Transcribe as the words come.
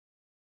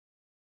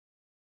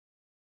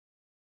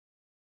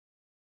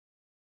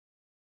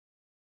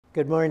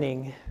Good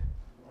morning.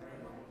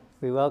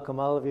 We welcome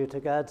all of you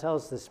to God's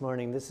house this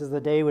morning. This is the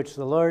day which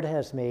the Lord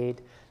has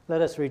made. Let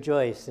us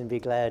rejoice and be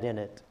glad in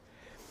it.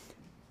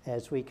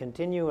 As we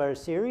continue our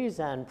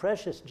series on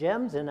precious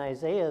gems in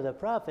Isaiah the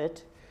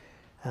prophet,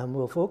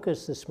 we'll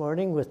focus this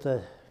morning with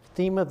the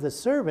theme of the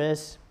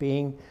service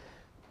being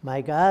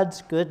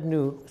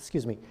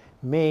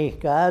May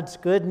God's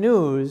good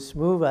news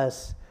move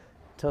us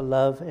to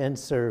love and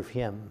serve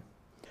Him.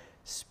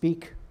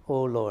 Speak,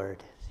 O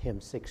Lord.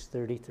 Hymn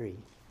 633.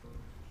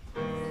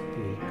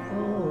 Speak, O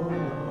Lord.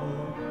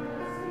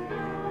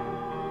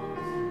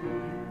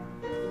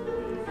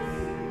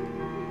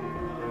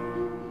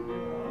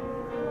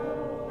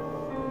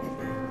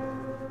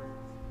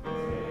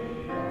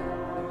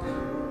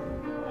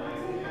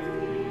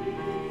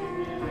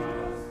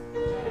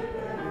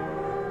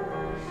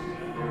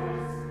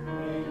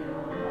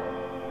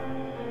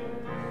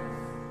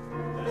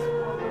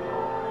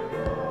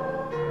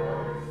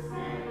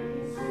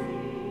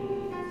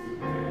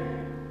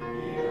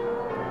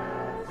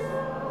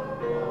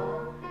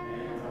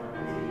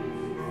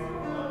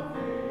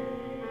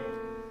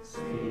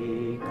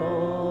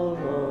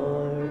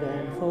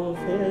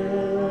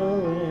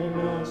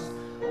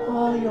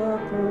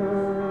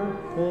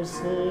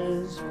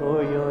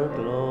 For your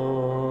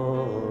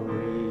glory.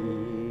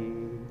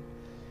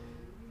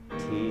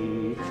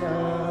 Teach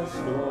us,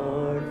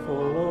 Lord,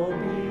 full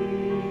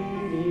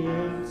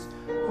obedience,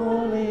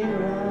 holy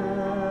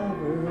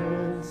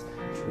reverence,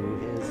 true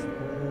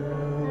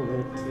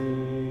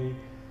humility.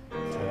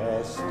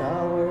 Test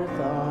our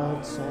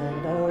thoughts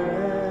and our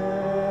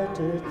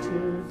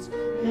attitudes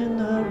in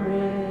the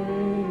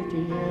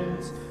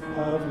radiance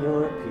of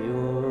your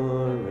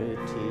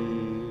purity.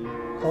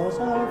 Cause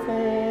our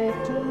faith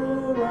to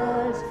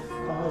rise,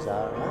 cause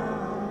our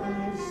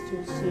eyes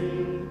to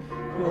see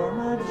your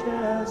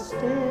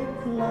majestic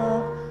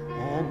love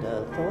and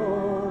authority.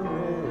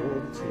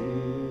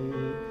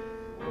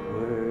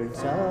 Words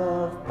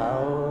of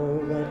power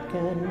that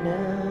can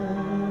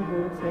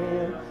never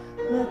fail,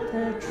 let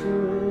their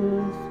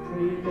truth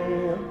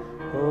prevail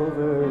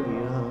over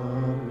the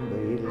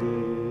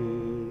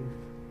unbelief.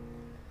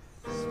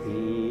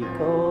 Speak,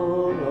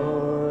 O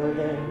Lord,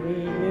 and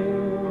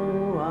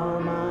renew our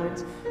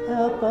minds.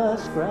 Help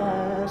us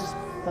grasp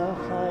the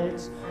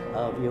heights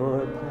of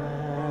your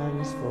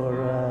plans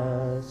for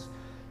us.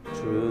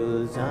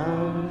 Truths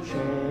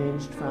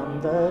unchanged from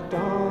the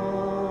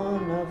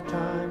dawn of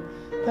time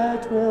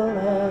that will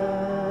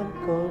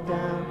echo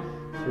down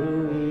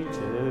through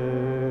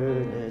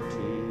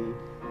eternity.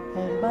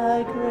 And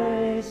by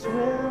grace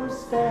we'll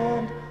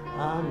stand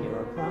on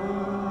your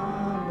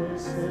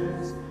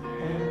promises,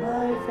 and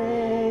by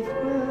faith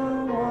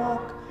we'll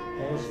walk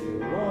as you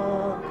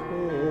walk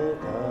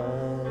with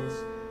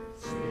us.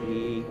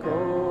 Speak,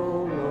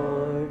 O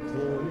Lord,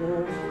 till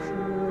your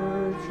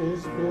church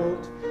is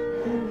built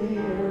and the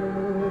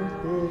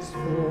earth is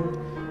filled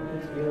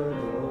with your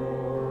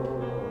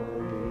glory.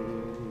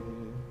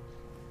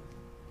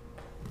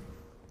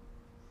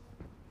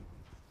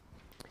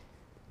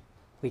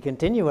 We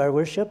continue our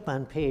worship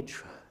on page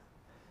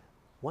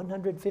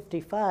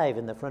 155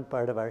 in the front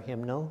part of our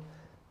hymnal,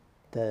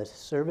 the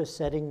service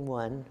setting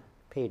 1,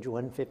 page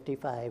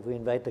 155. We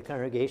invite the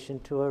congregation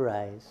to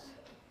arise.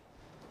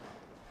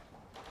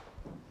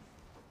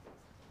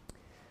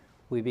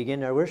 We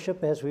begin our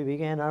worship as we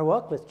began our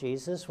walk with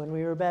Jesus when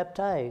we were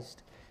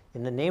baptized.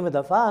 In the name of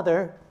the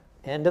Father,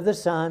 and of the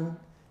Son,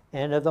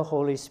 and of the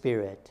Holy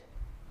Spirit.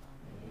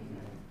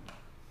 Amen.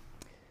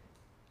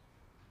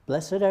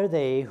 Blessed are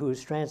they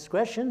whose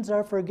transgressions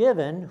are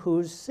forgiven,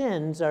 whose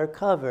sins are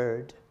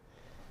covered.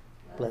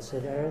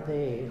 Blessed are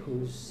they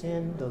whose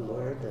sin the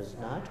Lord does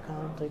not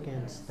count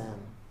against them.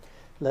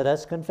 Let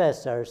us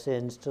confess our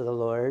sins to the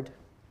Lord.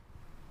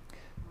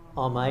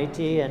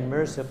 Almighty and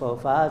merciful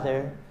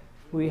Father,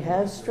 we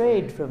have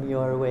strayed from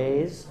your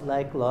ways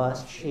like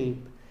lost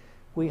sheep.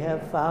 We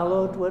have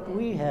followed what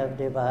we have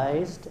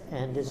devised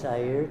and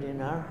desired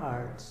in our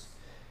hearts.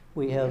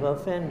 We have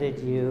offended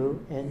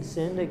you and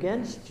sinned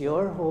against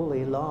your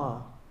holy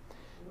law.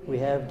 We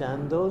have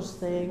done those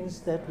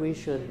things that we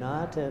should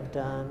not have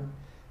done,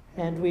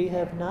 and we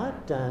have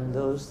not done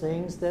those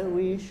things that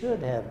we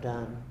should have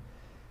done.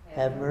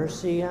 Have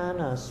mercy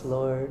on us,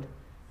 Lord.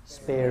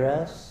 Spare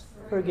us,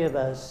 forgive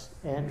us,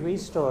 and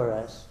restore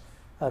us,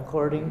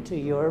 according to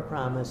your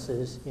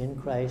promises in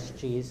Christ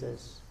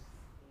Jesus.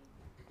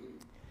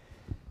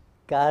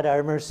 God,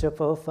 our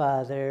merciful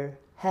Father,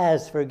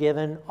 has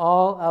forgiven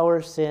all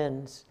our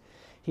sins.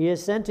 He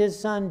has sent his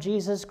Son,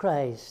 Jesus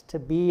Christ, to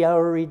be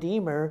our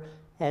Redeemer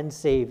and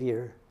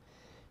Savior.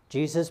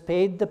 Jesus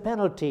paid the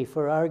penalty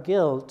for our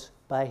guilt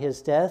by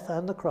his death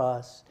on the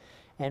cross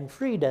and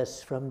freed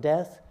us from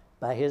death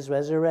by his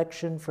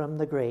resurrection from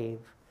the grave.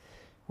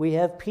 We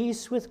have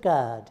peace with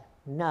God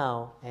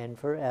now and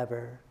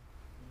forever.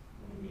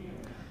 Amen.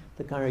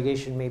 The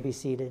congregation may be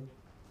seated.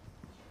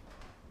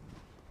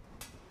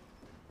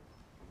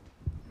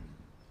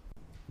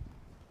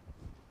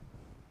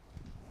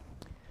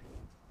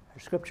 Our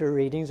scripture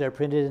readings are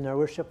printed in our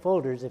worship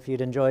folders if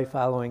you'd enjoy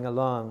following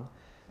along.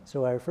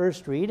 So our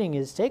first reading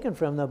is taken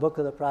from the book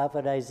of the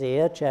prophet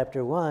Isaiah,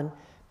 chapter 1,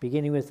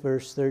 beginning with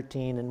verse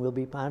 13, and we'll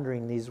be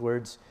pondering these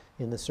words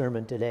in the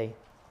sermon today.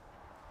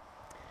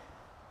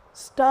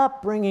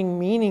 Stop bringing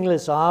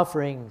meaningless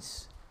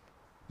offerings.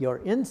 Your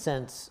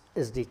incense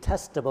is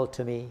detestable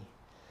to me.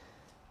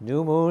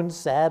 New moons,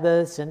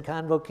 Sabbaths, and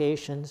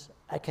convocations,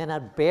 I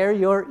cannot bear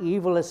your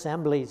evil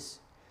assemblies.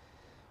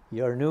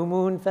 Your new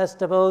moon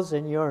festivals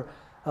and your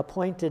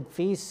appointed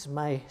feasts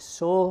my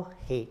soul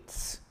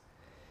hates.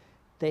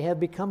 They have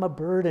become a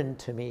burden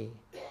to me.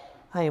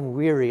 I am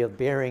weary of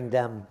bearing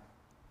them.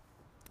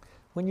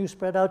 When you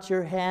spread out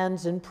your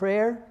hands in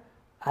prayer,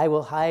 I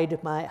will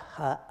hide my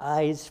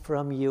eyes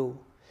from you.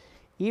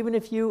 Even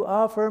if you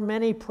offer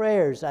many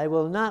prayers, I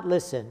will not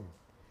listen.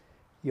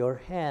 Your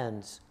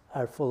hands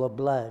are full of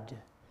blood.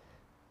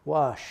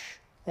 Wash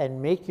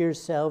and make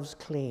yourselves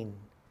clean.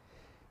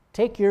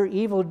 Take your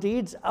evil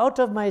deeds out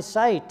of my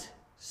sight.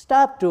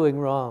 Stop doing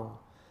wrong.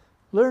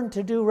 Learn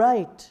to do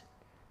right.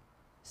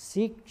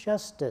 Seek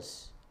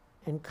justice.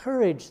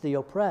 Encourage the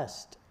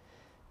oppressed.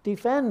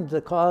 Defend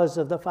the cause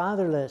of the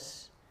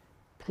fatherless.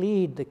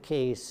 Plead the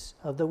case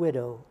of the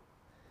widow.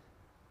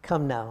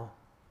 Come now,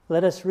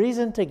 let us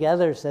reason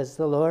together, says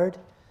the Lord.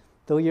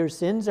 Though your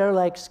sins are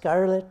like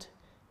scarlet,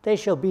 they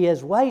shall be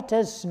as white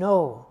as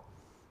snow.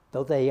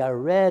 Though they are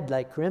red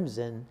like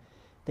crimson,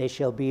 they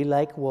shall be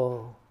like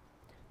wool.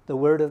 The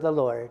word of the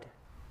Lord.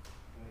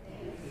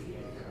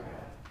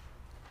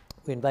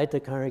 We invite the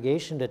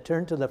congregation to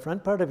turn to the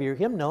front part of your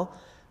hymnal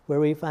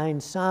where we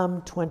find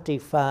Psalm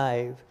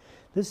 25.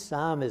 This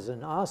psalm is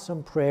an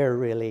awesome prayer,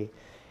 really.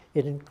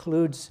 It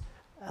includes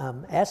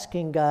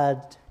asking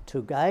God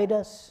to guide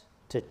us,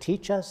 to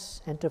teach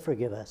us, and to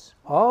forgive us.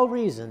 All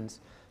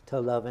reasons to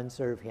love and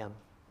serve him.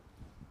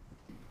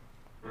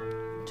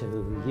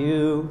 To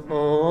you,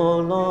 O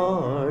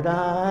Lord,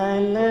 I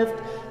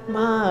lift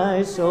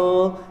my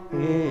soul.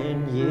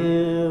 In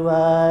you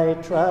I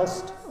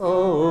trust,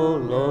 O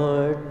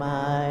Lord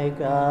my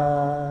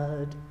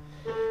God.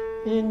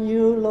 In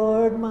you,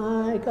 Lord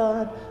my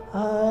God,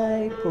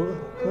 I put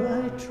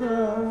my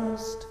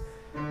trust.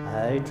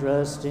 I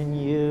trust in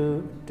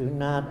you, do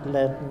not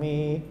let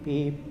me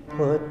be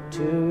put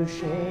to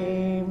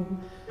shame.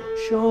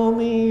 Show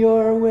me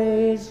your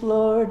ways,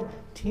 Lord,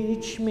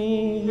 teach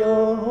me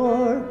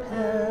your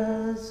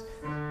paths.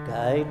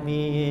 Guide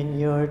me in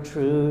your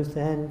truth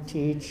and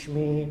teach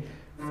me,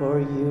 for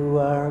you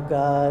are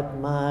God,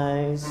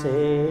 my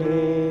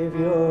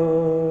Savior.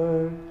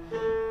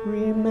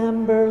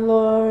 Remember,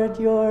 Lord,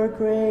 your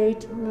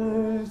great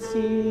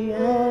mercy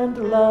and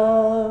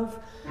love,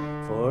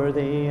 for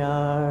they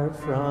are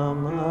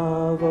from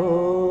of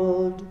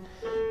old.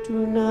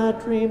 Do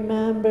not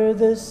remember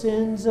the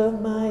sins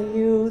of my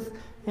youth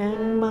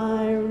and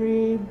my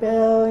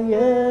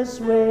rebellious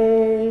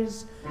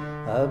ways.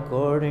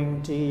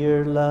 According to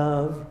your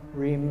love,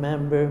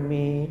 remember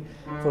me,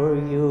 for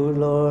you,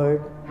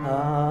 Lord,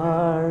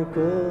 are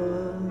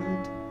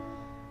good.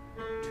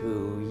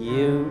 To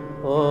you,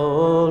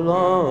 O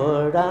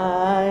Lord,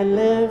 I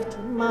lift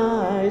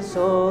my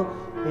soul.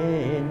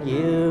 In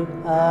you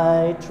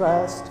I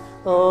trust,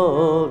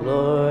 O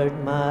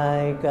Lord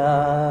my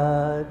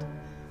God.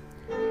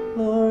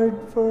 Lord,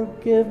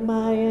 forgive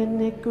my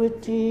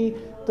iniquity,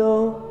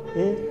 though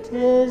it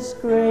is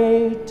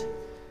great.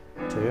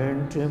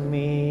 Turn to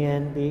me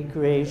and be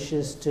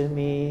gracious to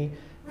me,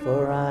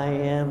 for I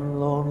am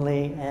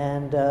lonely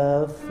and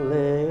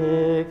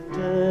afflicted.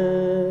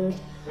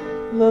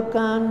 Look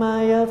on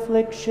my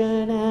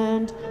affliction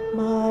and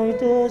my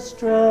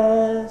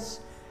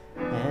distress,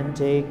 and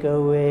take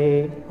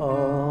away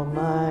all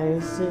my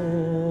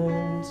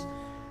sins.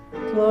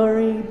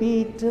 Glory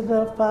be to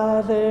the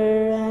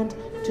Father, and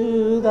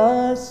to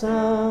the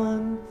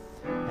Son,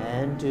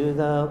 and to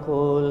the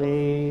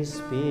Holy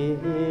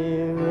Spirit,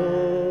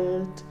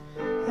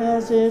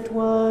 as it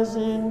was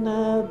in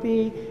the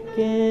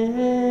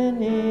beginning,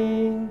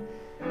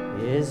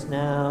 is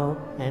now,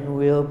 and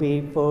will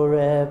be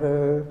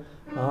forever.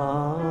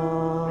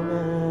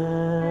 Amen.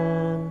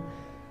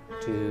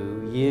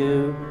 To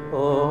you,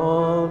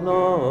 O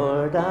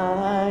Lord,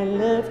 I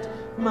lift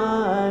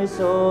my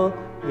soul.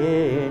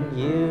 In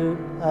you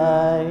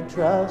I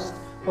trust,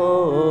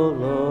 O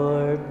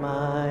Lord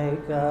my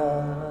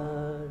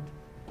God.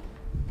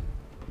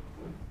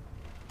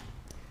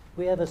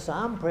 We have a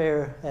psalm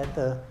prayer at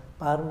the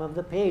bottom of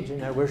the page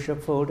in our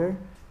worship folder.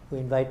 We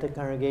invite the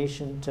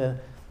congregation to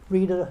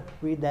read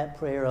that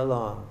prayer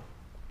along.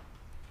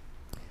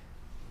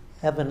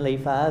 Heavenly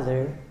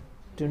Father,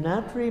 do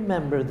not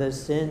remember the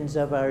sins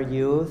of our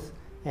youth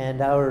and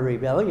our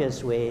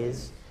rebellious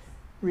ways.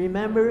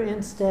 Remember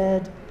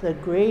instead the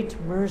great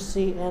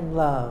mercy and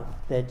love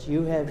that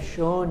you have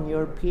shown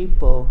your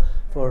people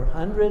for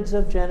hundreds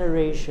of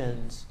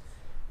generations.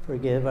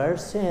 Forgive our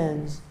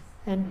sins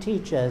and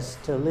teach us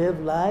to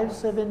live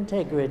lives of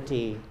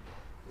integrity.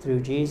 Through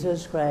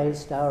Jesus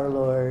Christ our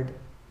Lord.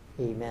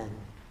 Amen.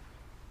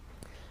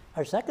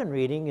 Our second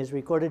reading is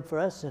recorded for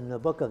us in the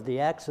book of the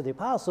Acts of the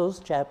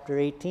Apostles, chapter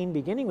 18,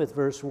 beginning with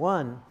verse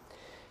 1.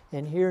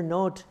 And here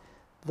note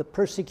the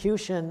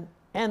persecution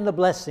and the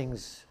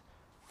blessings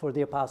for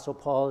the Apostle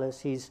Paul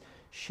as he's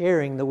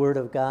sharing the Word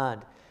of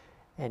God.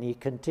 And he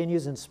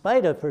continues, in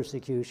spite of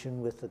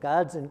persecution, with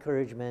God's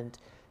encouragement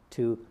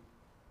to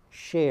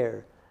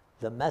share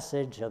the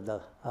message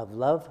of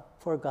love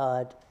for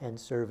God and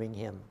serving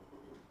Him.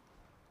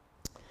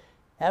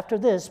 After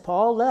this,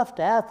 Paul left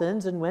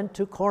Athens and went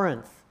to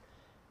Corinth.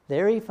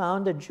 There he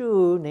found a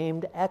Jew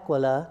named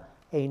Aquila,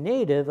 a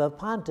native of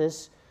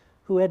Pontus,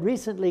 who had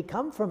recently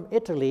come from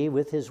Italy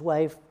with his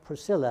wife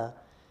Priscilla,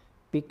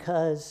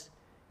 because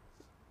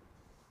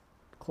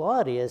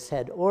Claudius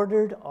had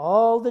ordered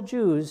all the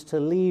Jews to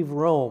leave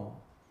Rome.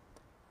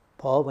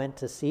 Paul went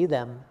to see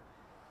them.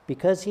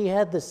 Because he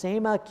had the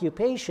same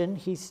occupation,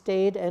 he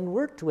stayed and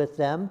worked with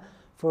them,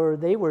 for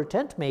they were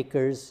tent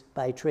makers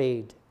by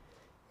trade.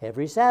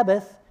 Every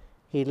Sabbath,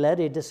 he led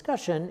a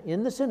discussion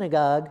in the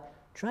synagogue,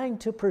 trying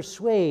to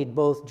persuade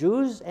both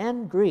Jews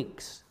and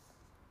Greeks.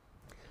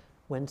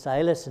 When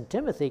Silas and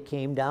Timothy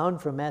came down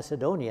from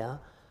Macedonia,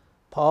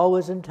 Paul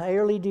was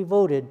entirely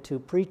devoted to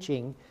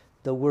preaching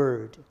the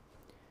word,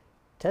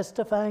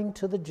 testifying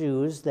to the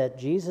Jews that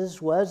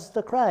Jesus was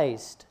the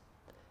Christ.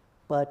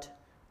 But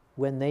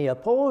when they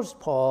opposed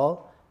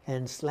Paul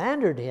and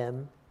slandered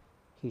him,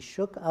 he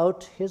shook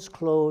out his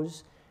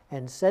clothes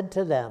and said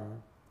to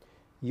them,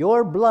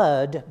 "Your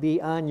blood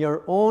be on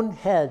your own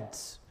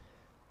heads.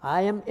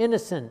 I am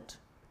innocent.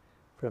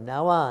 From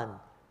now on,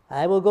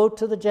 I will go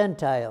to the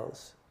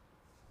Gentiles."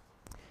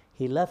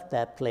 He left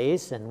that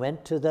place and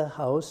went to the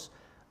house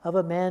of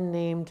a man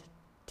named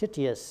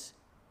Titius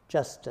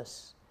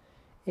Justus,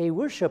 a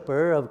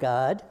worshiper of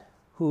God,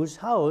 whose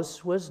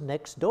house was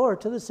next door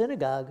to the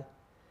synagogue.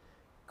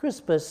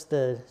 Crispus,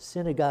 the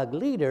synagogue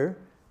leader,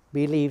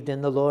 believed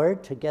in the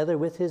Lord together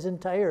with his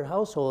entire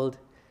household,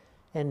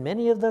 and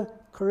many of the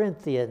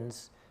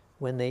Corinthians,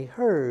 when they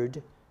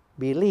heard,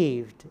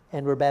 believed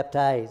and were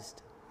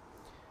baptized.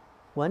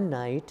 One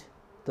night,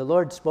 the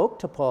Lord spoke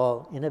to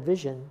Paul in a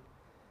vision.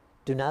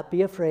 "Do not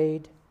be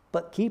afraid,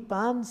 but keep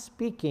on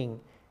speaking,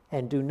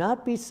 and do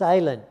not be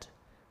silent,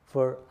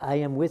 for I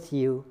am with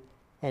you,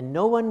 and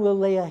no one will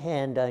lay a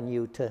hand on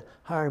you to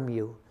harm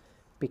you,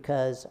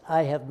 because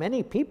I have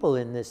many people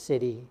in this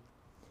city."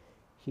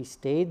 He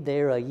stayed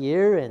there 1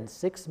 year and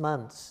 6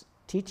 months,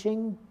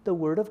 teaching the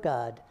word of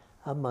God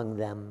among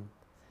them.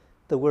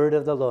 The word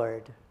of the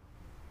Lord.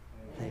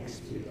 Thanks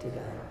be to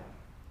God.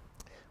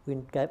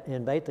 We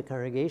invite the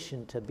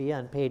congregation to be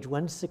on page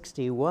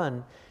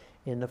 161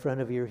 in the front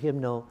of your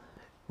hymnal,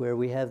 where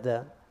we have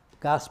the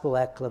gospel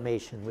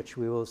acclamation, which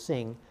we will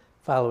sing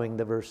following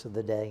the verse of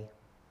the day.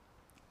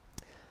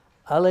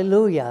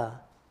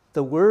 Alleluia!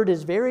 The word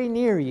is very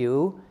near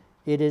you.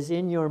 It is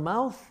in your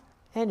mouth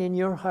and in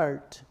your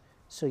heart,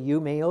 so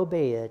you may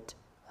obey it.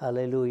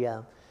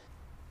 Alleluia.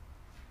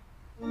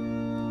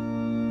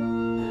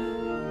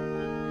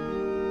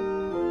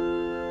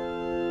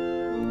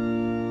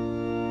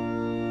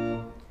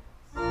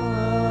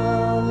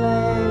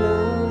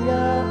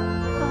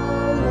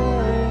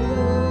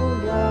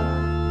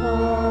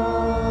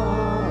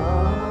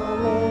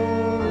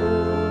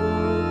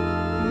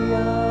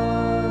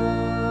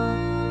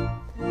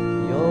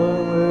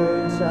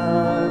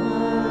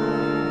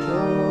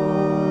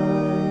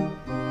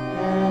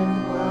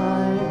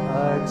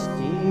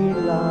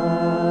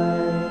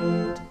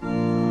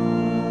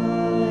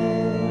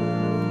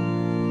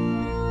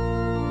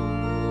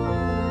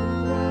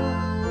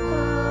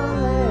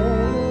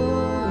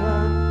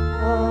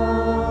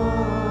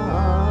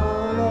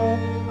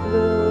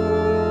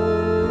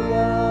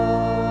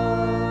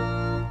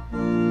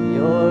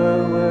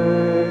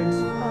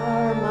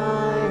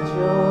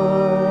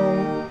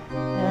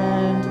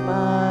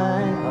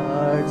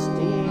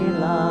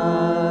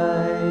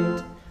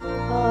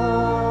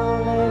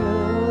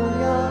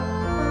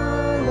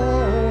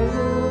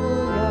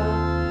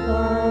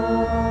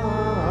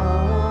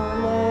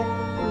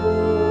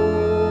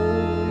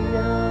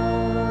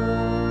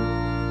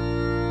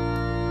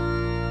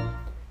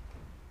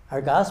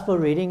 Our gospel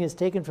reading is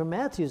taken from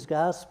Matthew's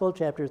Gospel,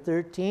 chapter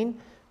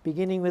 13,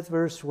 beginning with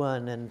verse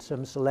 1 and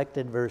some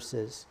selected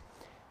verses.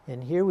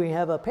 And here we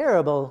have a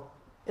parable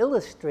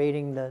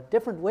illustrating the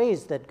different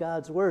ways that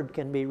God's word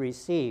can be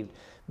received.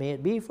 May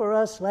it be for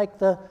us like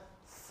the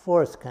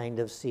fourth kind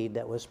of seed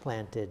that was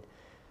planted.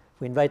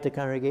 We invite the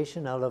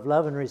congregation, out of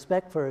love and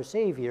respect for our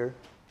Savior,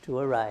 to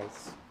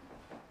arise.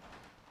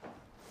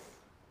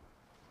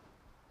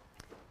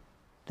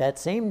 That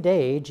same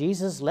day,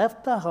 Jesus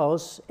left the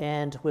house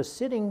and was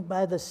sitting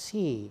by the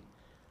sea.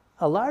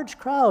 A large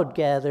crowd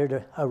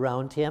gathered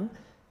around him,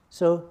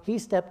 so he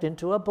stepped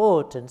into a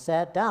boat and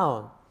sat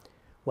down,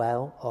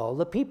 while all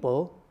the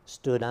people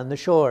stood on the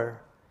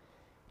shore.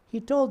 He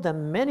told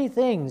them many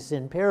things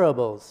in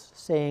parables,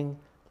 saying,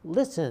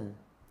 "Listen,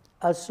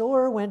 a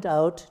sower went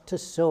out to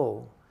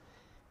sow.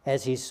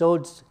 As he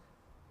sowed,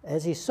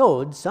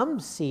 some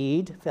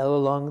seed fell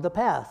along the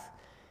path,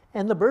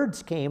 and the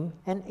birds came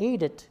and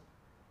ate it.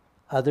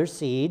 Other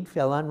seed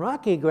fell on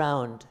rocky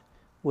ground,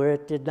 where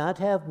it did not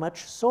have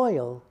much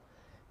soil.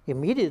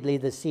 Immediately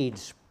the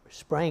seed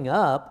sprang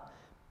up,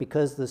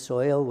 because the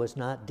soil was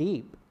not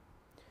deep.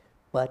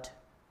 But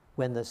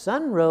when the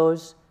sun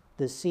rose,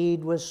 the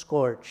seed was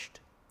scorched.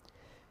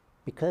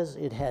 Because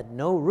it had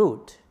no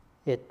root,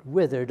 it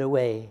withered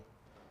away.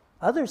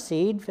 Other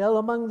seed fell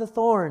among the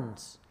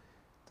thorns.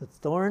 The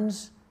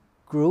thorns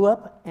grew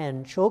up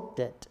and choked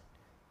it.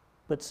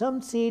 But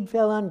some seed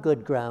fell on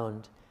good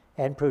ground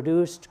and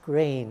produced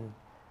grain,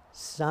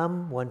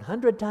 some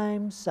 100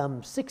 times,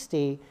 some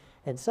 60,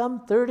 and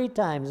some 30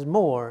 times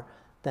more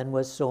than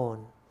was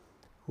sown.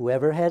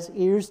 Whoever has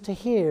ears to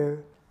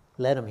hear,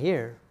 let him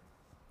hear.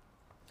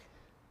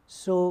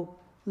 So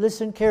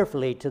listen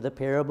carefully to the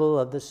parable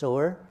of the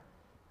sower.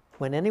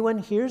 When anyone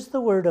hears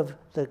the word of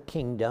the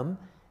kingdom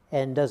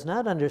and does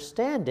not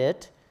understand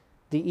it,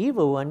 the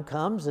evil one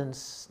comes and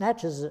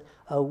snatches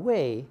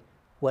away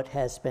what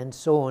has been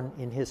sown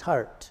in his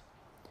heart.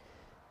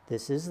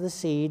 This is the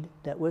seed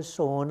that was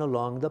sown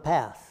along the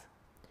path.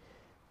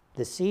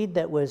 The seed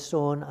that was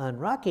sown on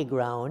rocky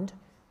ground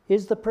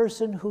is the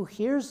person who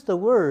hears the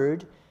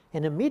word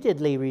and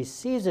immediately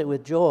receives it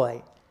with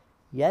joy,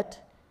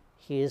 yet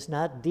he is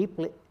not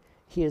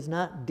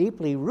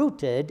deeply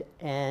rooted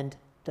and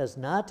does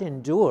not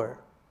endure.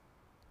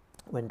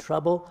 When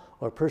trouble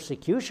or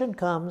persecution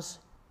comes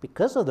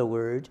because of the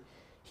word,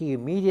 he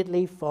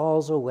immediately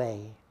falls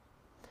away.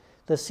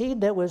 The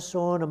seed that was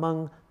sown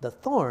among the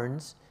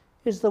thorns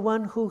is the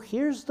one who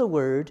hears the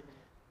word,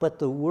 but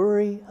the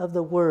worry of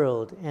the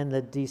world and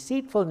the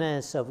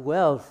deceitfulness of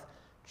wealth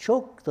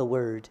choke the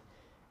word,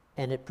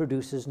 and it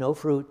produces no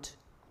fruit.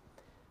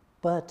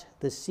 But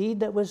the seed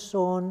that was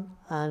sown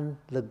on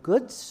the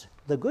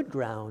good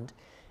ground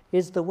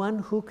is the one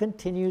who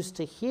continues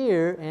to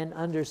hear and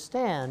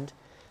understand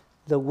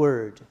the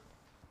word.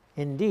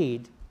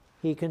 Indeed,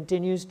 he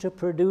continues to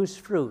produce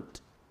fruit,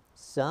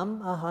 some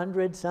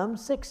 100, some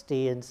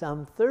 60, and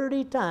some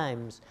 30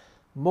 times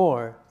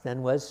more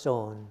than was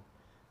sown.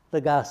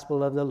 The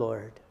gospel of the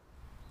Lord.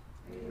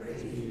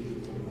 Praise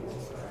be to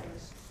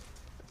Christ.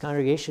 The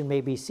congregation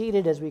may be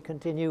seated as we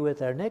continue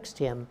with our next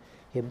hymn,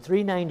 hymn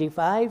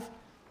 395,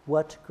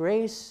 What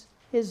Grace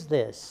Is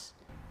This?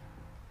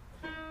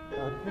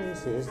 What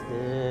grace is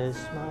this,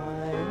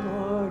 my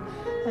Lord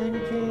and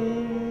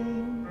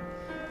King,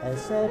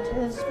 has set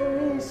his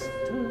face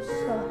to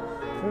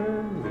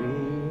suffering,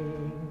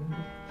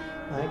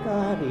 my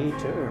God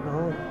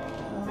eternal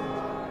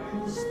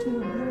is to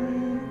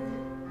bring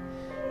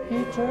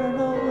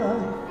eternal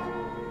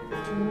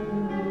life to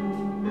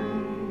me.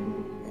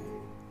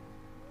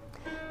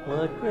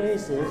 What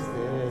grace is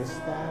this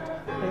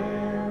that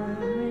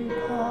every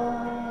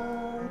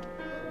God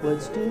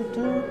would stoop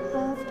to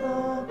lift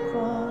a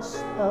cross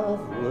of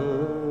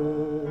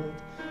wood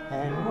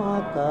and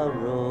walk a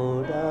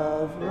road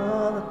of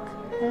rock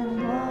and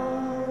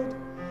blood,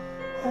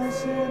 as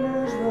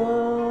sinners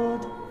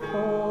rode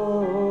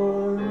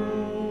for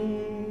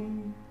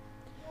me.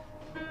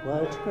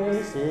 What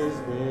grace is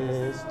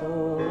this, the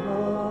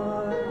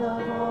Lord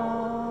of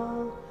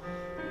all?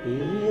 He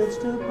yields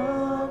to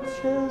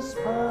Pontius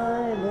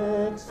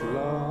Pilate's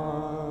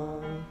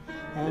law,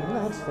 and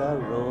lets the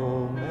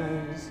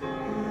Romans'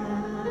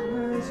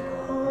 hammers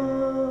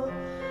call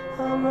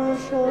a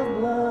rush of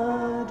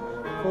blood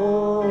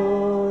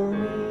for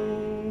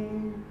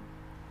me.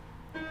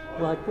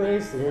 What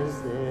grace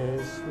is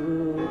this,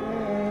 rude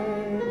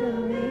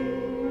enemies?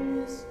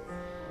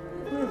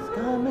 With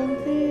common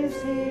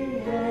thieves he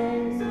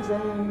hangs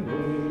and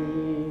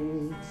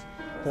bleeds.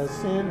 The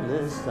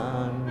sinless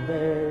Son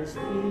bears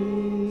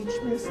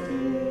each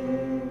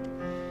misdeed.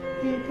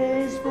 He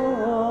pays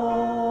for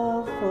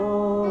all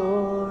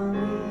for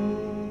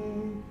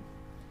me.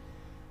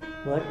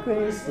 What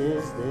grace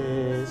is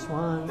this,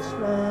 once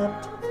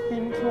wrapped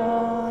in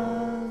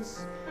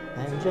cloths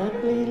and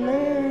gently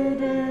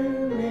laid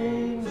in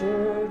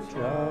manger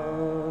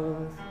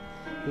trough?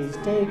 He's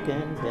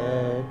taken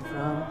dead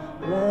from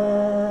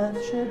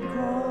wretched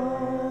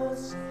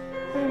cross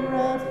and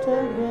wrapped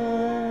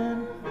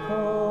again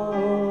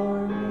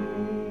for me.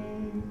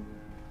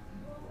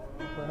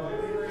 What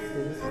grace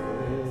is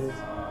this?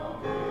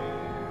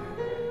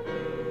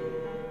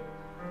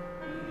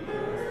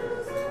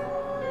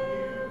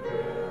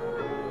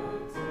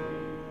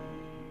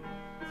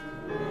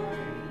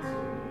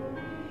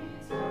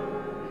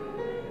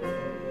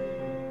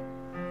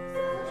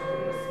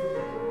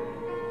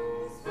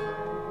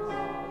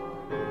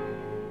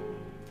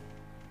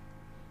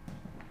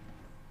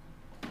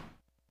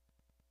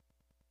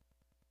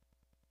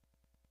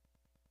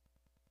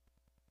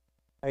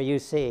 Are you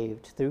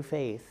saved through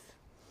faith?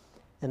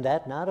 And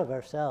that not of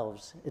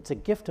ourselves. It's a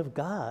gift of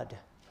God,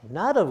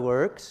 not of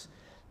works,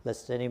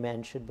 lest any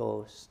man should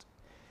boast.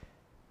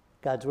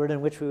 God's word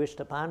in which we wish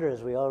to ponder,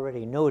 as we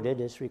already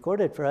noted, is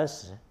recorded for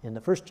us in the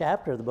first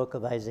chapter of the book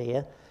of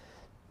Isaiah,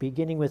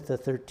 beginning with the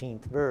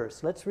 13th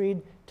verse. Let's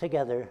read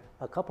together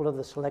a couple of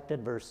the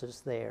selected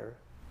verses there.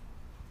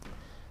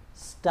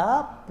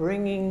 Stop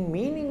bringing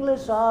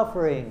meaningless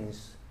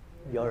offerings.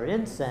 Your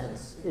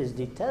incense is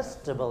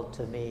detestable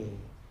to me.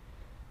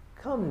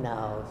 Come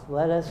now,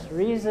 let us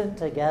reason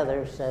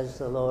together, says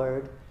the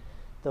Lord.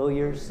 Though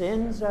your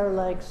sins are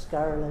like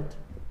scarlet,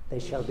 they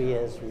shall be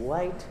as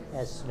white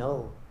as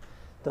snow.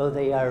 Though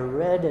they are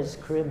red as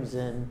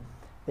crimson,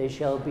 they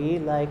shall be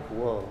like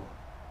wool.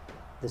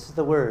 This is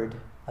the word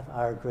of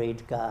our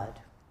great God.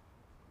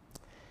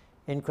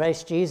 In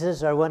Christ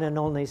Jesus, our one and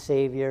only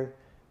Savior,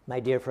 my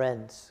dear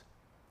friends,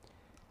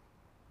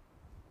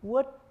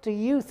 what do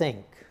you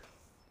think?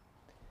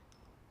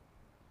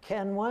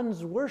 Can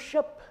one's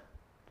worship,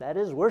 that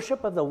is,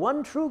 worship of the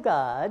one true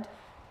God,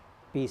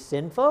 be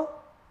sinful?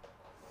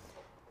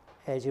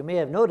 As you may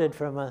have noted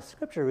from a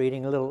scripture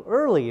reading a little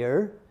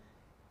earlier,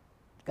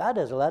 God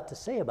has a lot to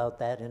say about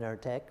that in our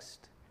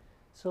text.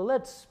 So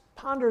let's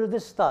ponder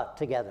this thought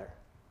together.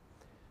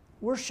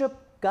 Worship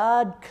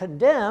God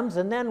condemns,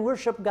 and then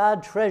worship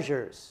God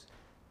treasures.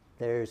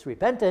 There's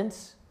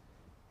repentance,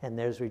 and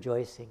there's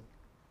rejoicing.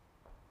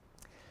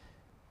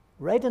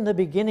 Right in the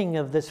beginning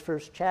of this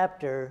first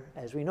chapter,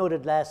 as we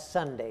noted last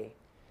Sunday,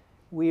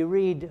 we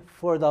read,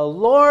 "For the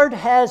Lord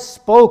has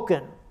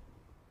spoken."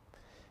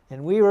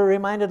 And we were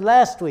reminded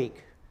last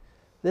week,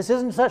 this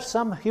isn't such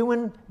some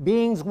human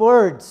being's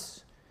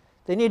words.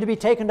 They need to be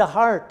taken to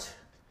heart.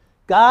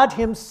 God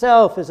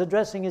himself is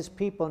addressing his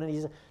people, and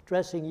he's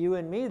addressing you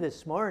and me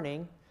this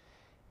morning.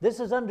 This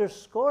is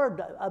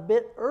underscored a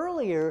bit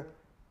earlier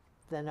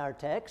than our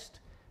text,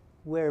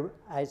 where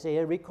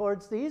Isaiah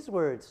records these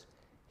words,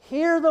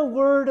 "Hear the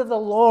word of the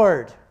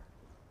Lord."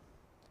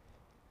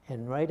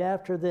 And right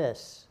after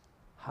this,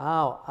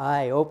 how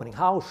eye-opening,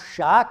 how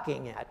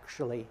shocking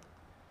actually.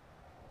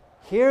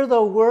 "Hear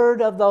the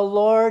word of the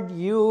Lord,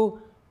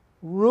 you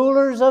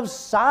rulers of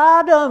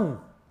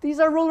Sodom." These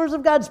are rulers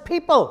of God's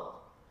people.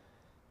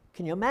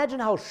 Can you imagine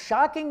how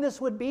shocking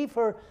this would be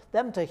for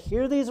them to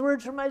hear these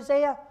words from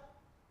Isaiah?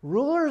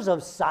 Rulers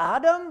of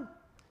Sodom?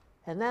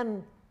 And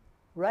then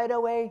right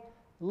away,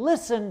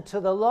 "Listen to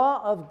the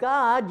law of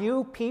God,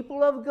 you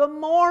people of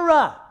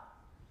Gomorrah."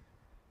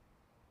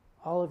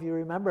 All of you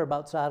remember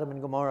about Sodom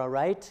and Gomorrah,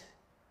 right?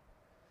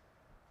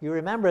 You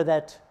remember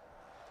that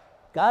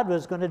God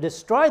was going to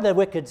destroy the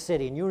wicked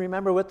city, and you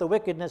remember what the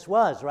wickedness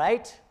was,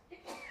 right?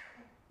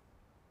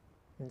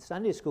 In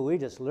Sunday school, we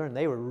just learned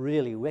they were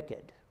really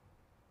wicked.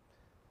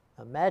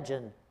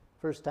 Imagine,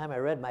 first time I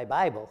read my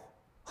Bible,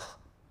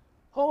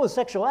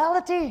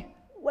 homosexuality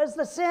was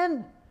the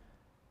sin.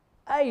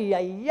 Ay,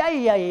 ay,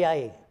 ay, ay,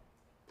 ay.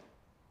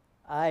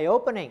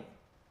 Eye-opening.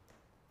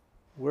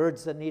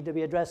 Words that need to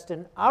be addressed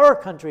in our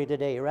country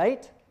today,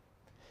 right?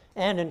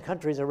 And in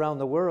countries around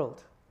the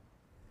world.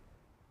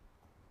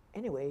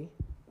 Anyway,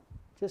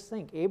 just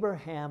think,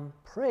 Abraham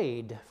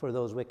prayed for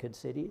those wicked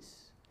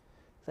cities,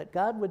 that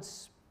God would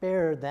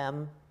spare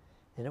them,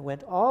 and it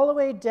went all the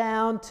way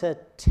down to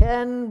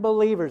 10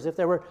 believers. If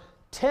there were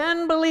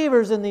 10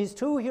 believers in these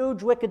two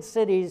huge wicked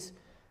cities,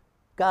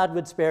 God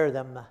would spare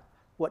them.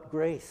 What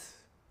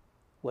grace,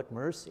 what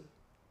mercy.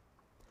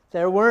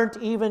 There weren't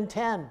even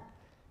 10.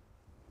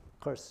 Of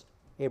course,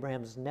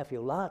 Abraham's nephew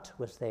Lot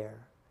was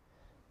there.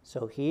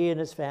 So he and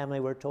his family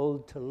were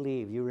told to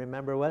leave. You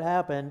remember what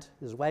happened.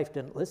 His wife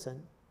didn't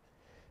listen.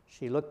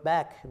 She looked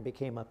back and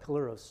became a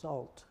pillar of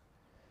salt.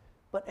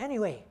 But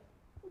anyway,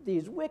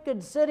 these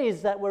wicked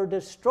cities that were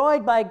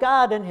destroyed by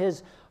God in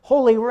his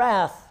holy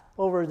wrath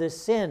over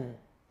this sin.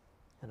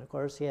 And of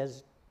course, he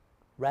has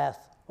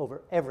wrath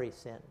over every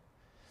sin.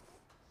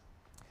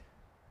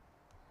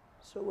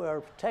 So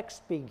our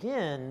text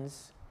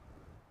begins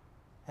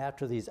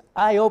after these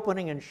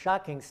eye-opening and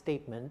shocking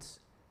statements.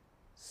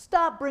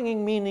 "Stop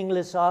bringing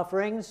meaningless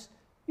offerings.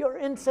 Your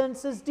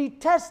incense is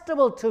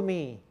detestable to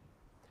me."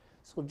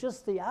 So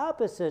just the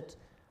opposite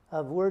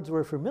of words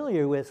we're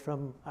familiar with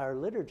from our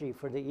liturgy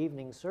for the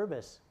evening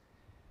service.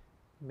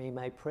 "May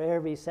my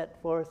prayer be set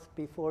forth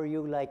before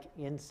you like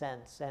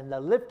incense, and the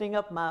lifting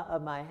up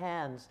of my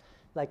hands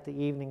like the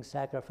evening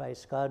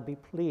sacrifice. God be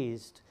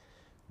pleased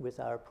with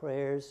our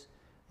prayers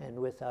and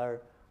with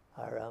our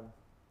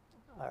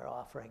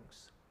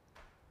offerings."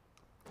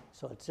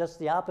 So it's just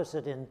the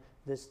opposite in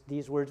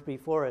these words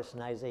before us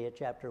in Isaiah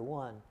chapter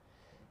 1.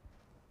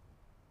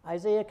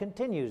 Isaiah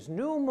continues,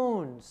 "New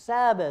moons,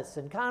 Sabbaths,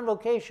 and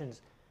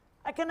convocations.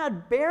 I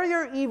cannot bear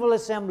your evil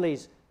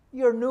assemblies.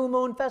 Your new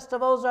moon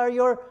festivals are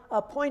your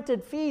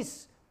appointed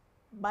feasts.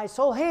 My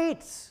soul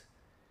hates.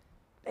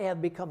 They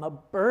have become a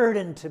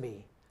burden to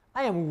me.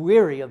 I am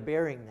weary of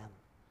bearing them."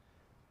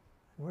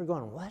 And we're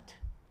going, what?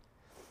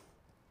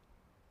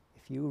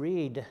 If you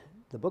read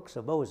the books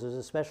of Moses,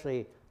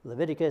 especially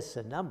Leviticus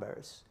and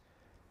Numbers,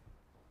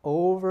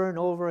 over and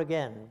over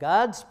again,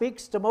 God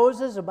speaks to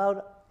Moses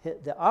about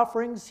the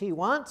offerings he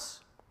wants.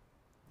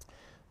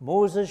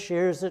 Moses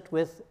shares it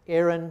with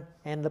Aaron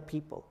and the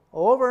people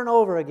over and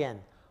over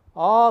again.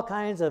 All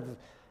kinds of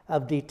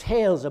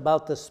details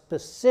about the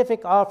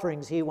specific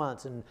offerings he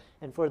wants. And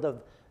for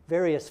the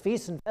various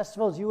feasts and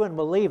festivals, you wouldn't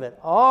believe it.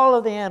 All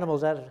of the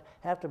animals that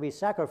have to be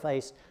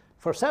sacrificed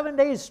for 7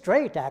 days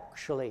straight,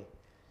 actually.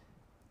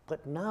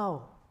 But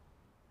now,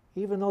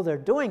 even though they're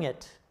doing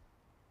it,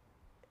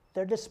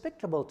 they're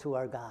despicable to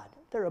our God.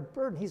 They're a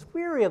burden. He's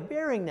weary of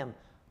bearing them.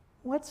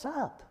 What's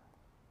up?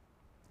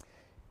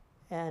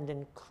 And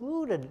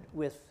included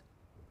with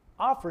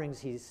offerings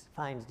he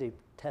finds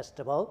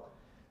detestable,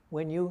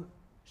 when you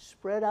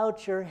Spread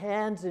out your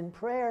hands in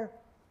prayer.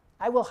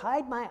 I will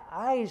hide my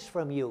eyes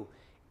from you.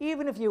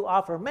 Even if you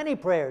offer many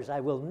prayers, I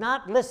will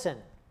not listen.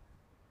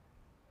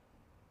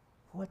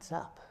 What's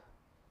up?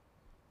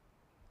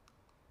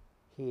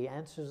 He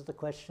answers the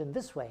question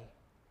this way.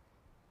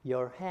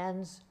 Your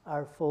hands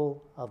are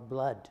full of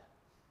blood.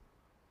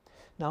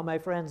 Now, my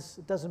friends,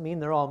 it doesn't mean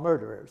they're all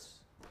murderers.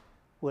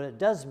 What it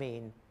does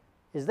mean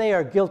is they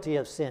are guilty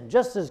of sin,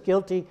 just as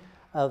guilty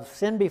of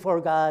sin before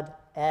God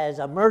as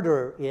a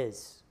murderer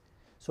is.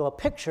 So a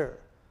picture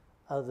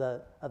of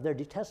their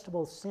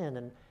detestable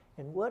sin.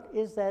 And what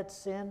is that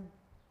sin?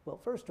 Well,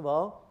 first of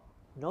all,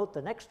 note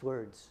the next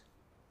words.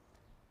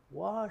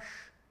 Wash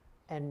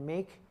and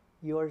make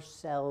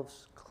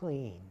yourselves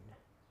clean.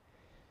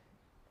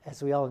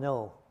 As we all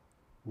know,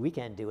 we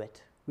can't do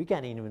it. We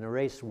can't even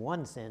erase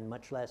one sin,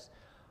 much less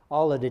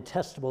all the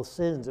detestable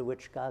sins of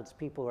which God's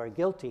people are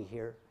guilty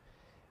here.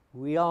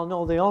 We all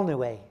know the only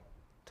way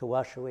to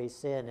wash away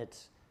sin.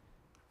 It's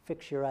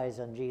fix your eyes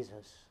on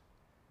Jesus.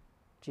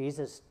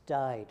 Jesus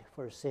died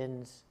for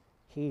sins.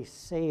 He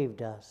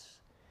saved us.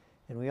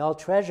 And we all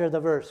treasure the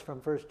verse from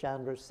 1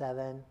 John verse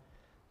 7.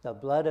 The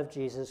blood of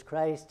Jesus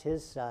Christ,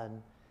 his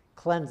Son,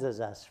 cleanses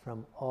us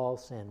from all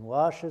sin,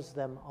 washes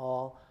them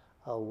all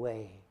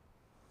away.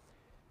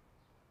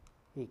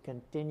 He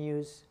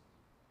continues,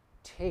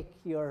 take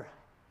your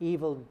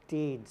evil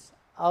deeds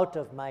out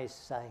of my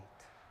sight.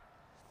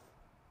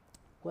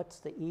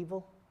 What's the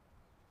evil?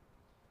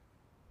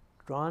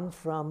 Drawn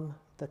from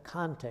the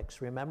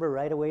context. Remember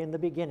right away in the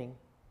beginning,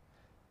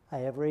 I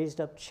have raised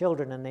up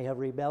children and they have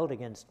rebelled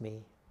against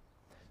me.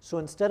 So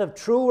instead of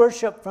true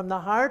worship from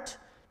the heart,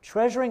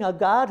 treasuring a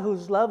God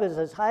whose love is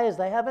as high as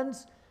the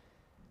heavens,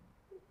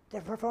 they're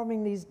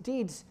performing these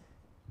deeds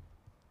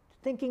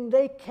thinking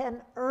they can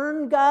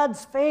earn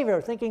God's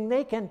favor, thinking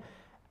they can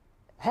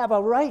have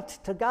a right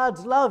to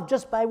God's love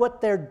just by what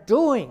they're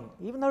doing.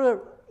 Even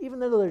though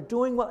they're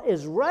doing what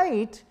is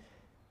right,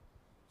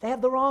 they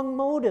have the wrong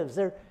motives.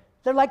 They're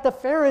like the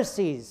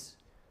Pharisees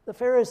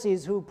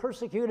who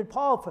persecuted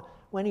Paul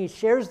when he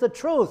shares the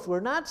truth. We're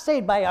not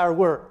saved by our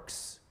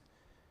works.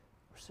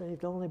 We're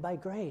saved only by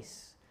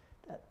grace,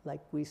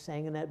 like we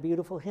sang in that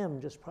beautiful hymn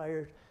just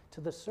prior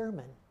to the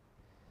sermon.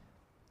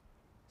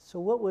 So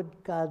what would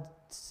God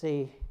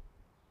say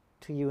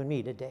to you and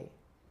me today?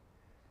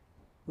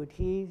 Would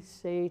he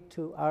say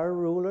to our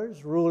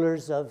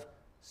rulers of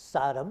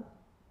Sodom,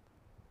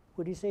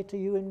 would he say to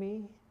you and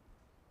me,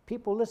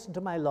 people, listen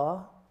to my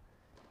law,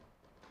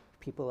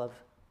 people of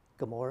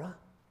Gomorrah?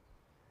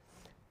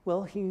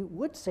 Well, he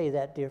would say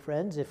that, dear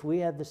friends, if we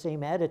have the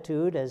same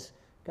attitude as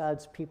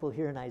God's people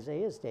here in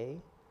Isaiah's day.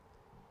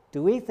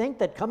 Do we think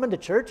that coming to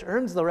church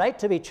earns the right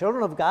to be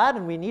children of God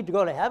and we need to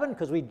go to heaven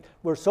because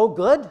we're so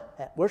good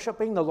at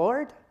worshiping the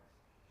Lord?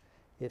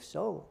 If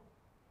so,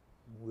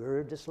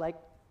 we're just like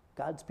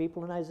God's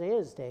people in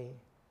Isaiah's day.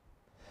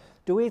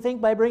 Do we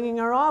think by bringing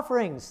our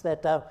offerings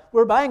that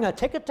we're buying a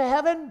ticket to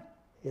heaven?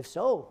 If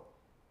so,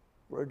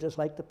 we're just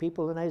like the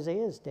people in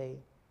Isaiah's day.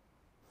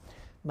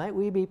 Might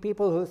we be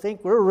people who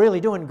think we're really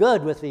doing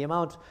good with the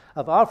amount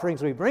of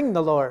offerings we bring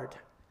the Lord,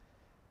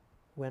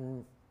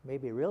 when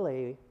maybe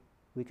really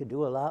we could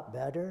do a lot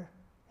better,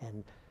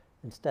 and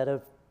instead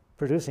of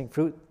producing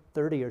fruit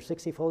 30 or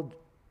 60-fold,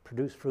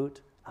 produce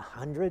fruit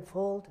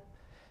 100-fold?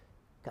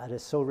 God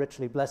has so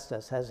richly blessed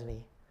us, hasn't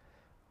he,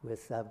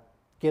 with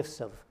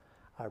gifts of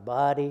our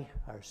body,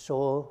 our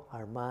soul,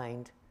 our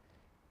mind,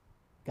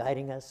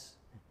 guiding us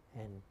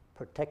and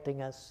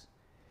protecting us.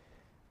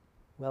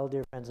 Well,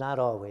 dear friends, not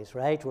always,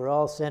 right? We're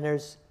all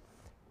sinners.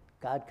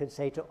 God could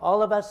say to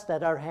all of us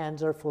that our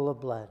hands are full of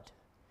blood.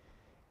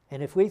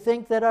 And if we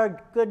think that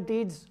our good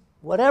deeds,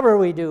 whatever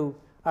we do,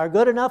 are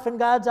good enough in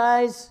God's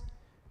eyes,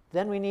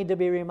 then we need to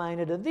be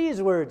reminded of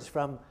these words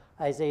from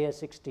Isaiah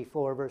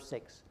 64, verse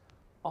 6.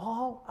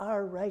 All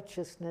our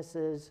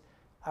righteousnesses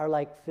are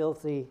like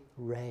filthy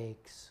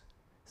rags.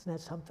 Isn't that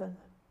something?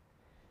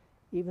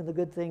 Even the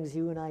good things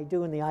you and I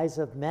do in the eyes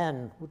of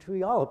men, which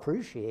we all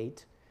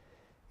appreciate,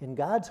 in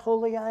God's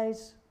holy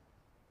eyes,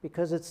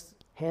 because it's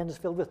hands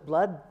filled with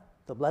blood,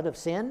 the blood of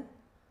sin,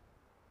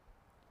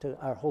 to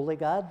our holy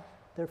God,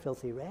 they're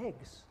filthy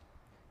rags.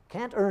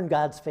 Can't earn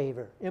God's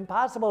favor.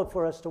 Impossible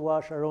for us to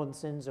wash our own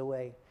sins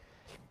away.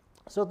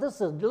 So this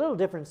is a little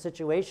different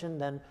situation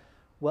than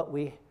what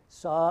we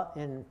saw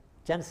in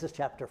Genesis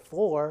chapter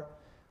 4,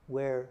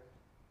 where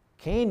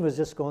Cain was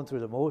just going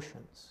through the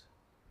motions.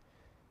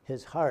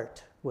 His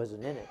heart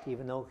wasn't in it,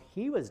 even though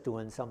he was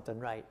doing something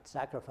right,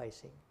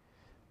 sacrificing.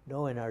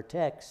 No, in our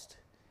text,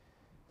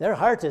 their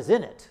heart is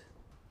in it,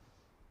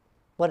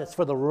 but it's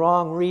for the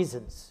wrong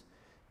reasons,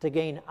 to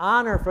gain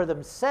honor for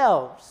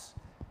themselves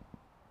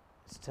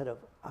instead of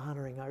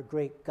honoring our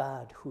great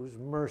God whose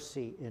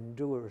mercy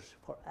endures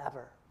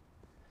forever.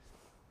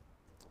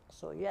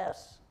 So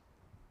yes,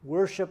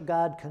 worship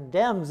God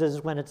condemns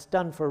is when it's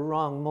done for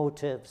wrong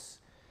motives.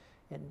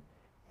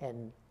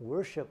 And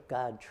worship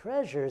God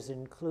treasures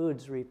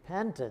includes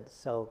repentance.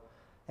 So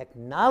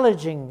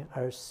acknowledging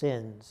our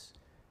sins,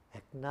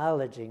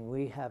 acknowledging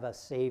we have a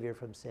Savior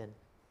from sin,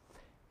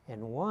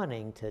 and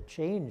wanting to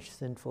change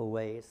sinful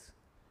ways.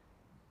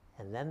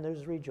 And then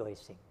there's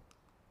rejoicing.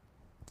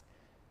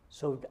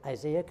 So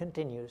Isaiah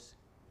continues,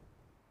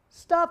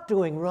 stop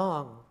doing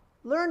wrong.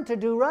 Learn to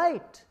do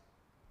right.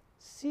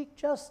 Seek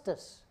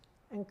justice.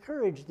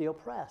 Encourage the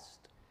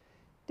oppressed.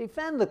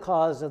 Defend the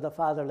cause of the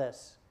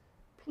fatherless.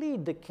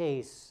 Plead the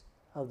case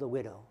of the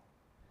widow.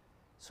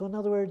 So in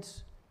other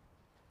words,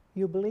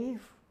 you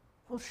believe?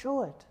 Well,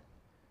 show it.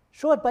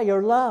 Show it by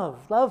your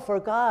love for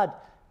God,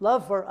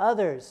 love for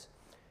others.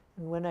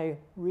 And when I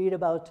read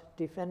about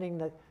defending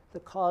the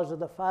cause of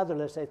the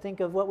fatherless, I think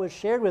of what was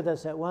shared with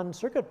us at one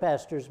circuit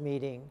pastors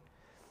meeting,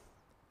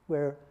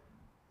 where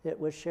it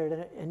was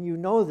shared, and you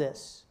know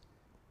this.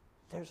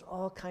 There's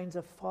all kinds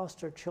of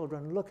foster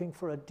children looking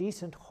for a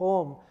decent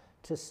home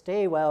to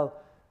stay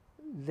while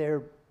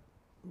their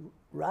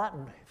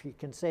rotten, if you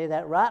can say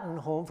that, rotten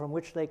home from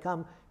which they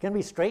come can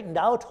be straightened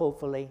out,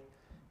 hopefully,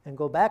 and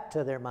go back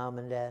to their mom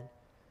and dad.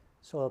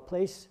 So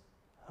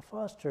a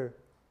foster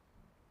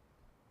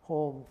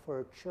home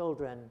for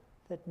children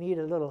that need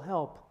a little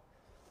help.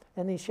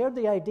 And he shared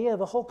the idea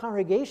of a whole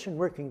congregation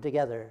working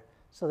together,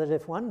 so that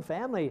if one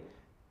family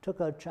took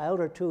a child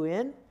or two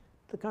in,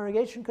 the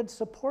congregation could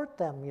support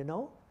them,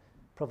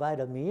 provide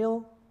a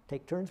meal,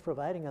 take turns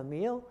providing a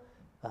meal,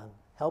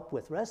 help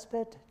with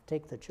respite,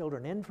 take the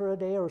children in for a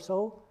day or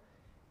so.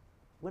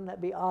 Wouldn't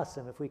that be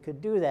awesome if we could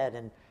do that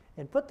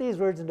and put these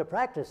words into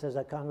practice as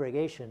a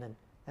congregation?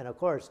 And of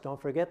course,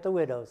 don't forget the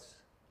widows.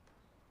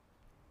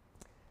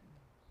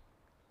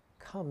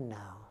 Come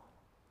now.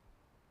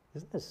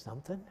 Isn't this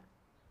something?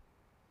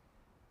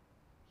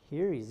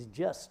 Here he's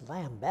just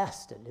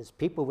lambasted his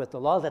people with the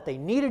law that they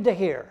needed to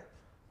hear.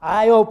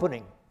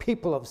 Eye-opening.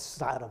 People of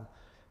Sodom,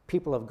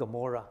 people of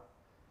Gomorrah.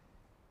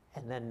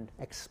 And then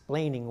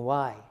explaining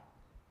why.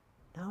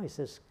 Now he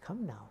says,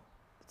 come now.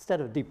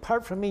 Instead of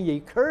depart from me, ye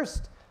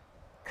cursed,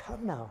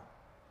 come now.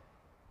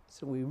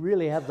 So we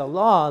really have the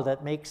law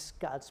that makes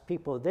God's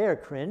people there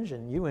cringe,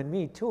 and you and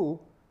me too.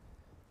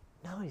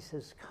 Now he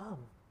says, come.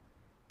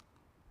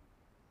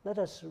 Let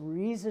us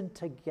reason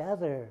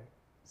together,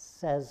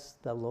 says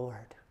the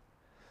Lord.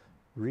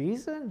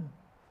 Reason?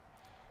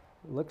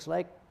 Looks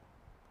like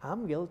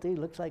I'm guilty.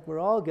 Looks like we're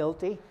all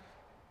guilty.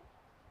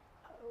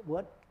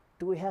 What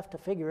do we have to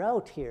figure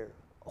out here?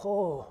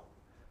 Oh,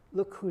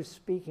 look who's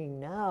speaking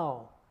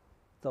now.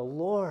 The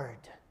Lord,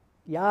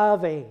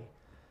 Yahweh,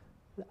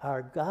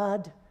 our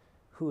God,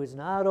 who is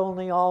not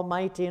only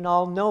almighty and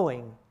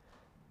all-knowing,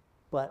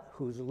 but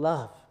whose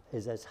love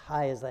is as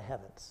high as the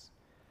heavens,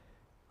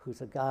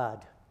 who's a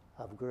God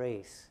of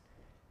grace,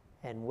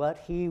 and what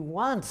he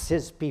wants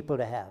his people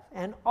to have,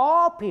 and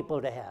all people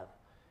to have.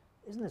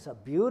 Isn't this a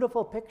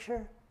beautiful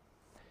picture?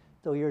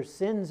 Though your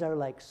sins are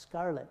like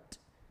scarlet,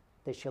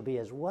 they shall be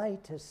as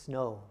white as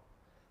snow.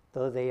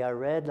 Though they are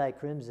red like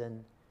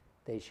crimson,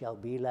 they shall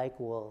be like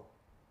wool.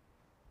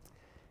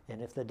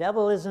 And if the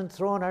devil isn't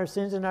throwing our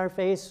sins in our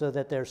face so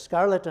that they're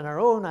scarlet in our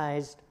own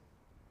eyes,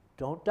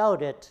 don't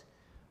doubt it.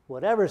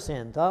 Whatever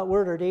sin, thought,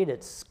 word, or deed,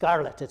 it's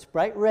scarlet. It's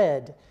bright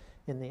red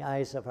in the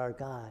eyes of our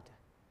God.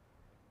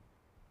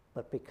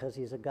 But because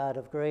he's a God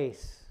of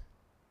grace,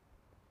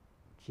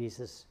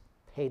 Jesus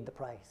paid the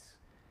price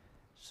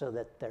so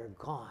that they're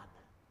gone.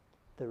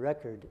 The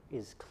record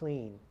is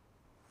clean.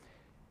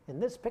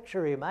 And this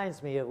picture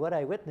reminds me of what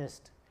I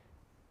witnessed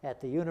at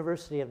the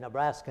University of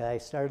Nebraska. I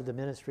started the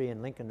ministry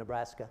in Lincoln,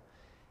 Nebraska.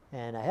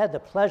 And I had the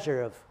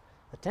pleasure of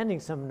attending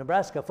some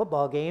Nebraska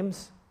football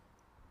games,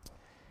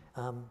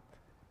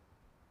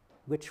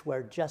 which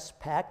were just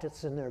packed.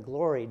 It's in their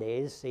glory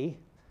days, see?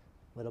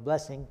 What a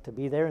blessing to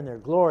be there in their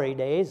glory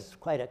days. It's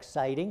quite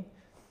exciting.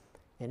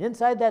 And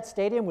inside that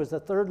stadium was the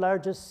third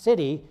largest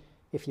city,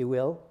 if you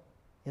will,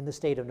 in the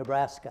state of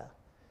Nebraska.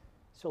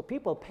 So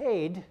people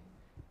paid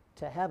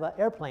to have an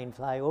airplane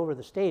fly over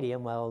the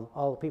stadium while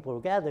all the people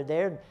were gathered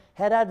there, and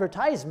had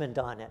advertisement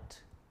on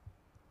it.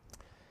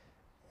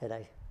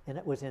 And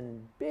it was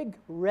in big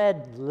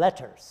red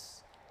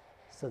letters,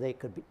 so they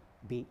could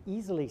be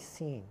easily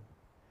seen.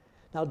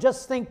 Now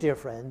just think, dear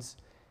friends,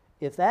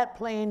 if that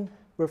plane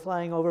were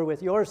flying over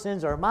with your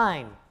sins or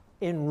mine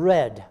in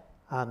red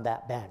on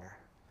that banner,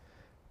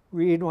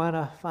 we'd want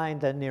to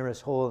find the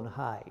nearest hole and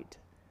hide.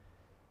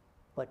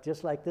 But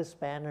just like this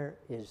banner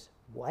is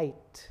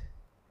white,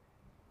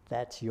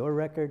 that's your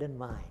record and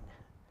mine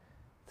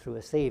through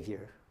a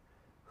Savior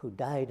who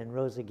died and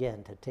rose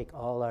again to take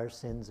all our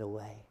sins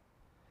away.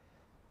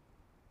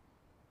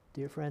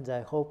 Dear friends,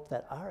 I hope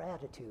that our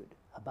attitude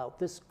about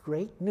this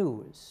great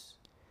news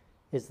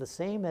is the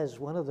same as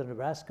one of the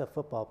Nebraska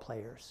football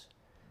players.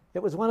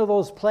 It was one of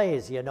those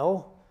plays,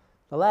 the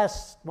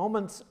last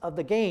moments of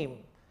the game.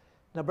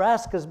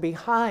 Nebraska's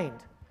behind.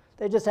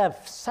 They just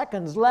have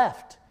seconds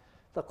left.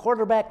 The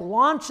quarterback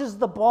launches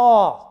the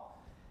ball,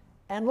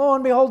 and lo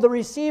and behold, the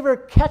receiver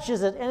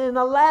catches it, and in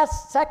the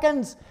last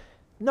seconds,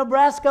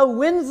 Nebraska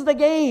wins the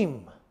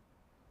game.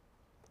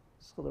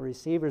 So the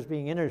receiver's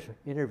being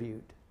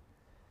interviewed.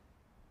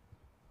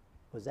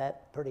 Was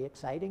that pretty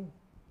exciting?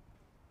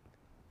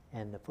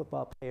 And the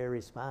football player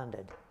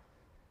responded,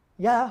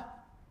 yeah,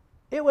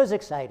 it was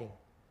exciting.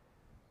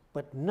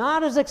 but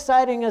not as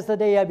exciting as the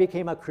day I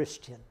became a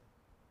Christian.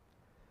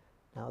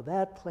 Now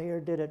that player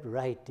did it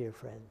right, dear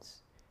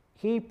friends.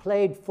 He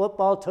played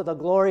football to the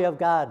glory of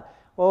God.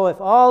 Oh, if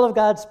all of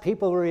God's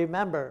people will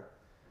remember,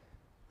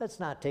 let's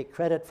not take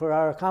credit for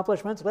our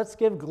accomplishments. Let's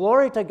give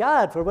glory to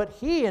God for what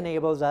He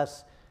enables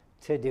us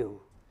to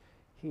do.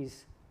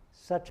 He's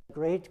such a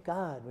great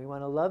God. We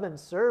want to love and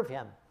serve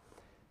Him.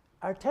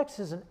 Our text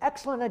is an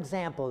excellent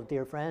example,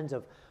 dear friends,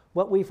 of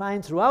what we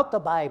find throughout the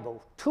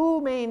Bible.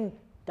 Two main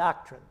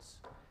doctrines.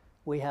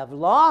 We have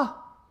law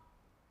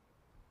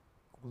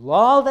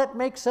that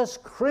makes us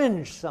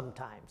cringe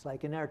sometimes,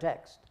 like in our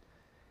text.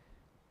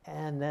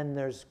 And then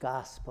there's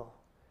gospel.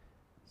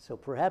 So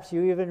perhaps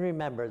you even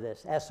remember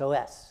this,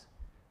 SOS.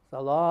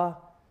 The law,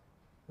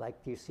 like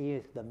you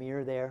see the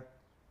mirror there,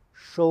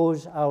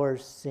 shows our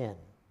sin.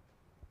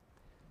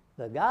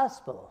 The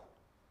gospel,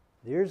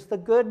 here's the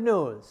good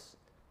news,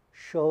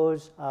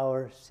 shows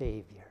our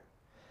Savior.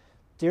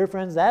 Dear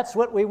friends, that's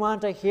what we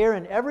want to hear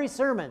in every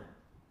sermon.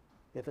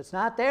 If it's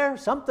not there,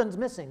 something's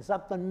missing.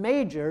 Something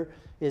major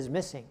is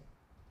missing.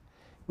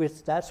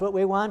 That's what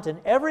we want in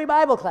every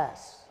Bible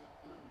class.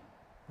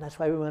 And that's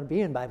why we want to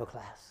be in Bible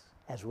class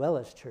as well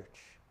as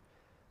church.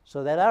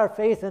 So that our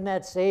faith in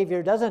that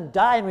Savior doesn't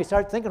die and we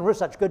start thinking we're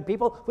such good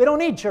people. We don't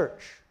need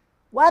church.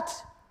 What?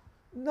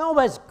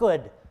 Nobody's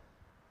good.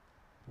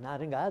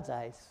 Not in God's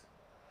eyes.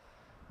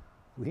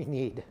 We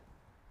need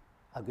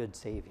a good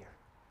Savior.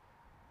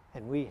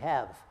 And we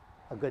have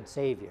a good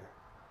Savior.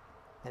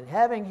 And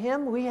having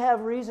Him, we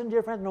have reason,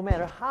 dear friends, no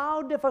matter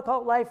how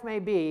difficult life may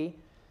be,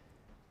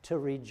 to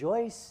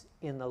rejoice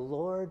in the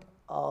Lord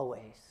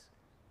always.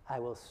 I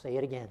will say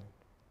it again.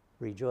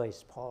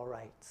 Rejoice, Paul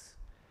writes.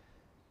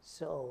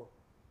 So,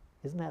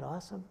 isn't that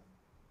awesome?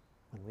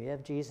 When we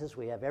have Jesus,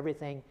 we have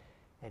everything,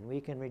 and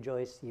we can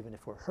rejoice even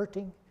if we're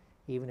hurting,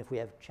 even if we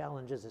have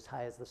challenges as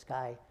high as the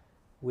sky.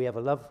 We have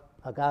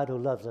a God who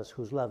loves us,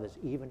 whose love is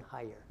even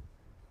higher.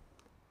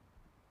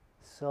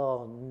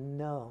 So,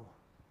 no,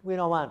 we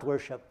don't want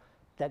worship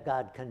that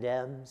God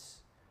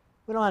condemns.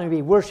 We don't want to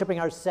be worshiping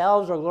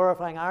ourselves or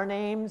glorifying our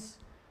names.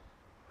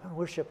 We want to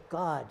worship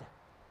God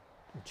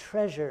and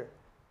treasure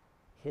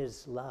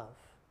His love.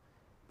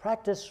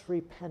 Practice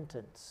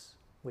repentance,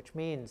 which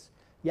means,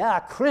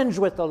 cringe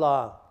with the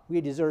law.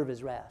 We deserve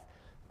His wrath.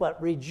 But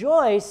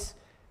rejoice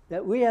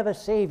that we have a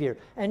Savior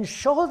and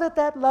show that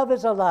that love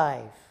is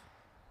alive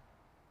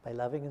by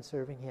loving and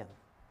serving Him.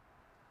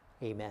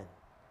 Amen.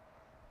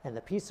 And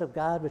the peace of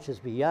God, which is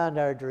beyond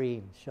our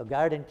dreams, shall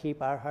guard and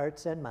keep our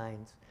hearts and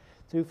minds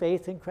through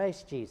faith in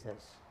Christ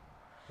Jesus.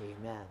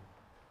 Amen.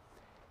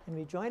 And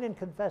we join in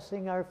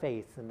confessing our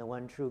faith in the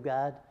one true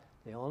God,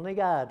 the only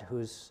God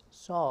who's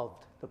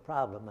solved the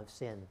problem of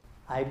sin.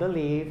 I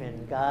believe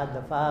in God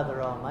the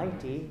Father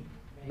Almighty,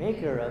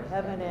 maker of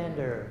heaven and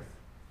earth.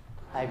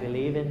 I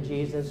believe in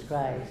Jesus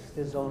Christ,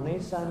 His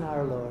only Son,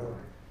 our Lord,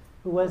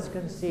 who was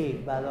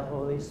conceived by the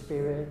Holy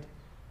Spirit,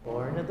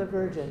 born of the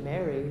Virgin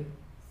Mary,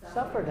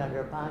 suffered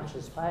under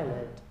Pontius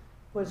Pilate,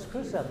 was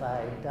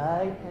crucified,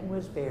 died, and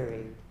was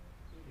buried.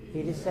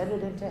 He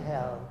descended into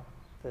hell.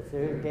 The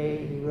third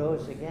day He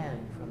rose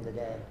again from the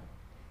dead.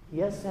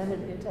 He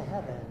ascended into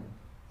heaven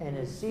and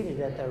is seated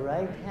at the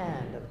right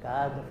hand of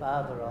God the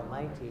Father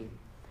Almighty.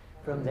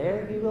 From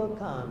there He will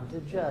come to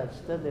judge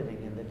the living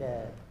and the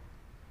dead.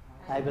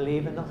 I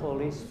believe in the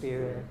Holy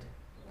Spirit,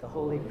 the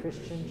holy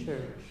Christian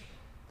church,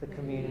 the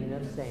communion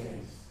of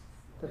saints,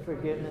 the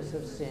forgiveness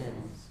of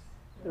sins,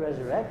 the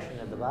resurrection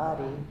of the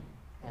body,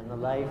 and the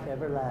life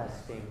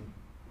everlasting.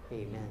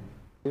 Amen.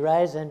 We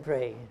rise and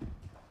pray.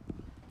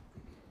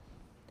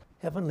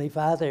 Heavenly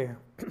Father,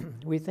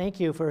 we thank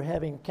You for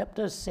having kept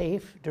us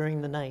safe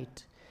during the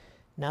night.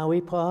 Now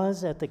we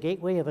pause at the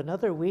gateway of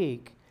another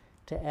week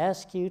to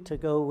ask You to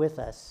go with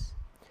us.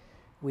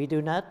 We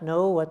do not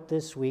know what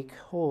this week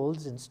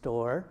holds in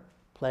store,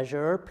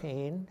 pleasure or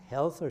pain,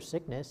 health or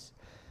sickness,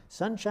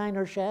 sunshine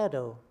or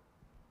shadow.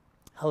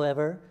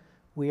 However,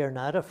 we are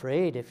not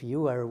afraid if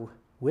You are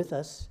with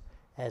us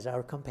as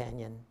our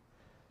companion,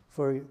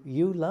 for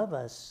You love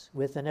us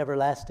with an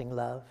everlasting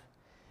love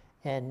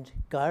and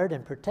guard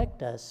and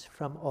protect us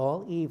from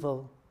all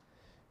evil.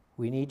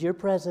 We need Your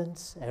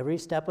presence every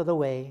step of the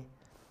way.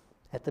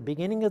 At the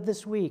beginning of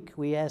this week,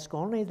 we ask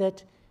only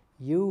that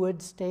You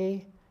would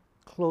stay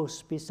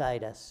close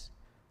beside us,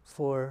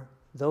 for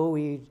though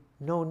we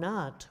know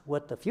not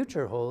what the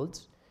future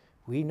holds,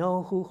 we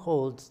know who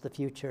holds the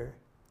future.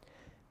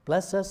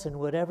 Bless us in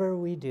whatever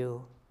we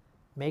do.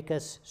 Make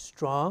us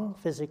strong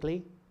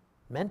physically,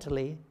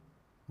 mentally,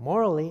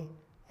 morally,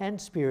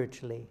 and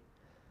spiritually.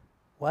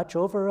 Watch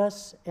over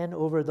us and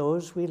over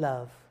those we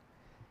love.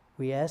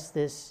 We ask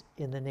this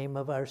in the name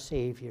of our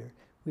Savior.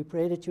 We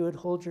pray that You would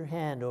hold Your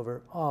hand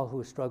over all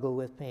who struggle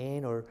with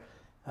pain or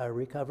are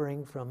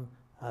recovering from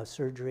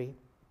surgery.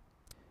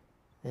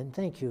 And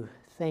thank You,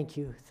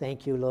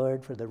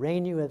 Lord, for the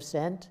rain You have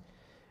sent.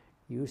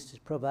 You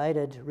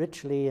provided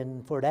richly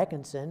in Fort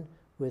Atkinson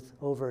with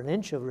over an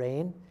inch of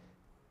rain.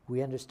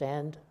 We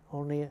understand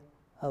only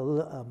a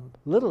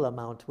little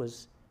amount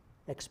was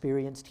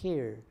experienced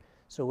here.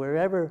 So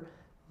wherever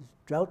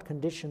drought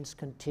conditions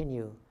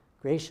continue,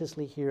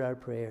 graciously hear our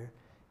prayer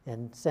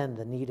and send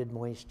the needed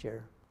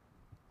moisture.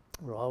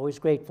 We're always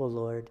grateful,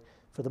 Lord,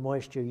 for the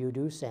moisture you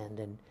do send,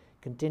 and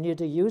continue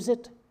to use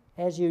it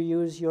as you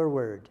use your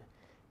word.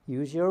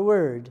 Use your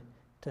word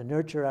to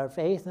nurture our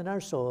faith and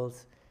our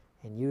souls,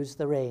 and use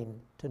the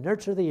rain to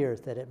nurture the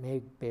earth that it may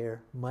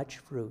bear much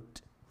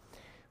fruit.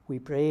 We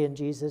pray in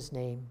Jesus'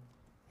 name,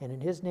 and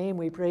in his name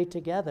we pray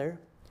together.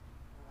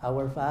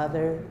 Our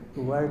Father,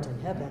 who art in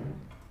heaven,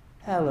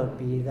 hallowed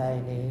be thy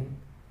name.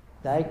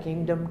 Thy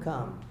kingdom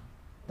come,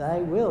 thy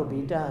will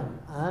be done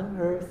on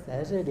earth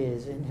as it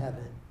is in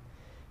heaven.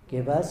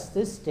 Give us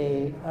this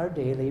day our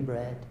daily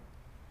bread,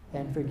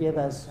 and forgive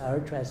us our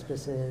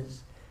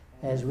trespasses,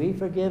 as we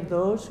forgive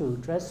those who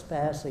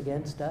trespass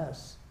against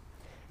us.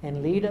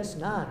 And lead us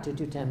not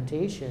into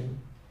temptation,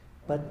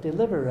 but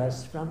deliver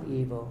us from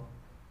evil.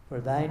 For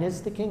thine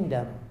is the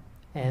kingdom,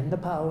 and the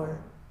power,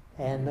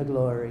 and the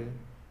glory,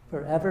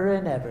 forever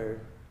and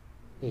ever.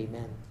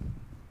 Amen.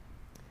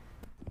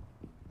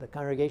 The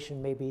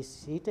congregation may be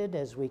seated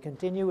as we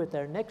continue with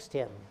our next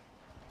hymn.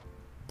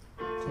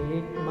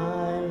 Take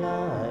my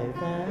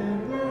life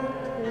and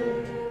let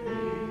it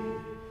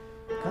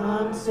be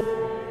consecrated.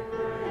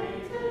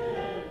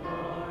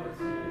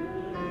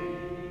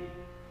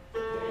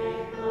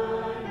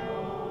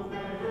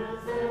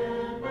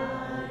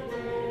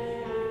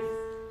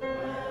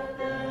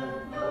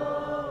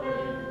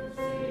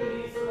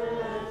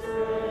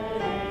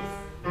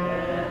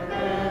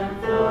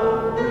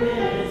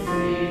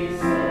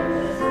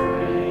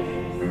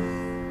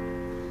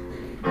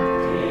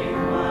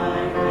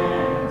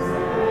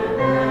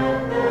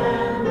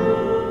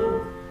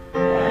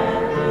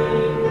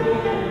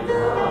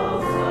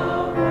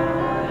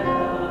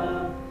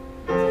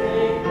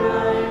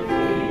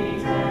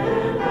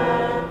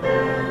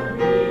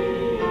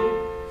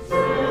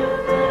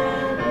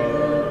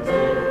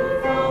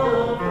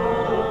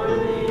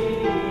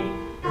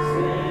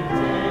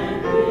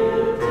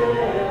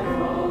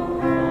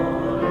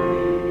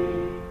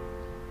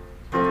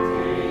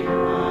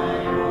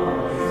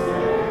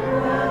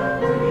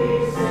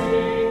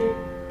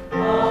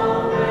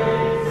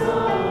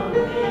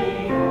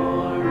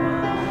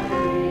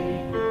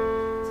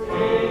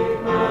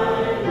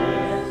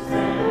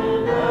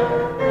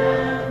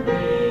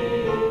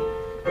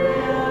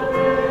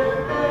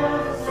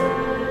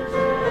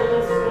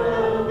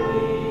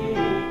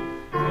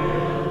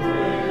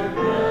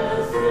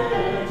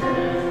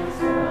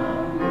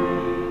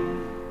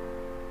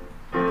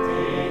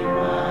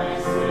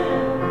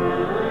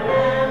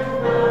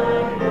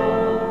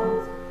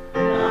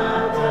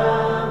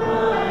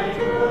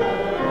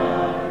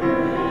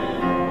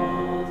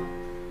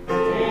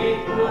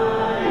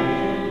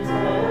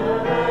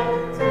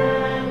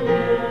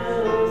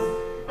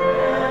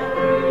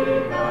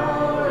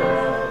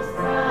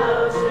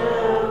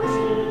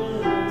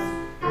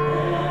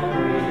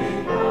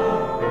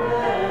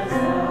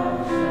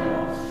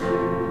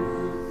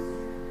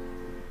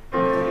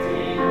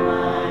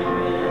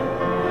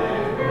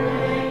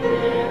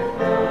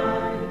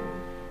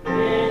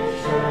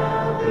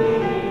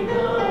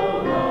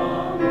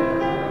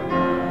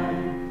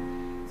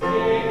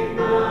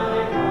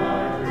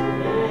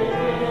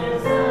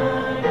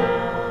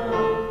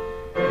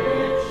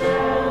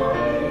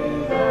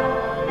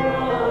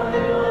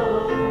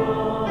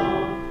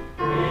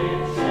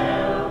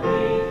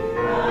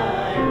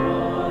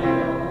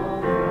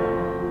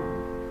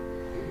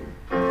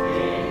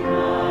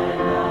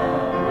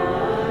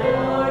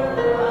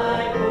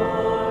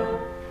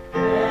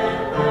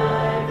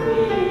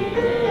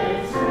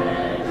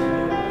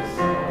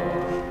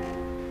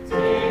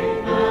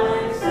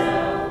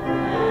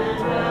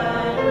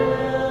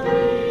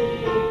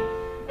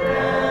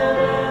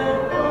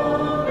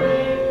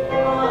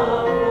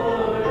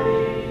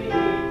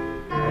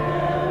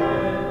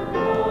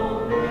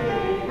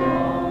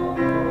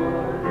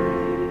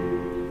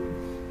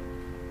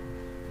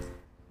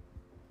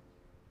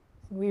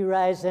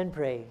 Rise and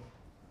pray.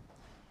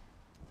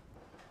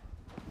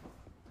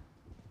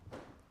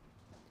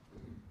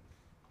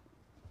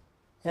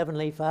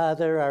 Heavenly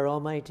Father, our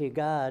Almighty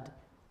God,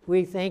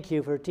 we thank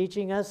you for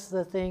teaching us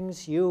the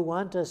things you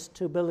want us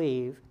to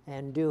believe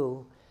and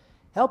do.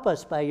 Help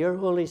us by your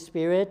Holy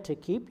Spirit to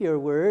keep your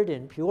word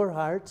in pure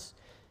hearts,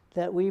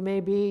 that we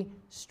may be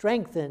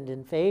strengthened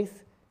in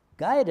faith,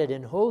 guided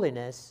in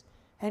holiness,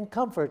 and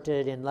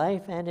comforted in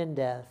life and in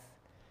death.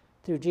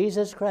 Through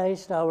Jesus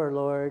Christ our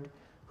Lord,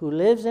 who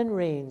lives and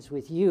reigns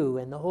with you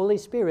and the Holy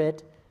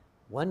Spirit,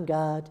 one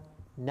God,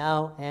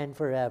 now and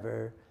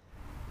forever.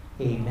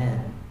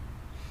 Amen.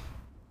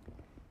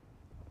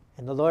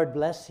 And the Lord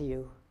bless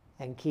you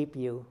and keep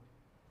you.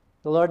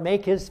 The Lord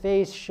make his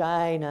face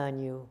shine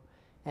on you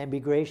and be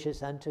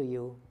gracious unto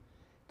you.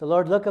 The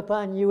Lord look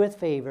upon you with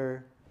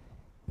favor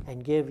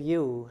and give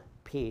you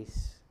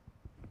peace.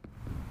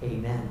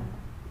 Amen.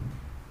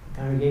 The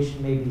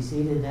congregation may be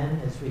seated then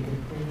as we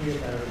continue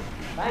with our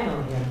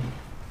final hymn.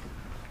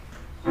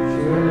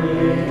 Surely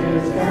it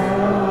is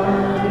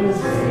God who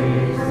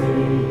saves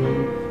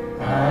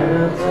thee. I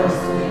will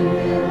trust in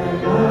him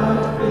and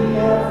not fear.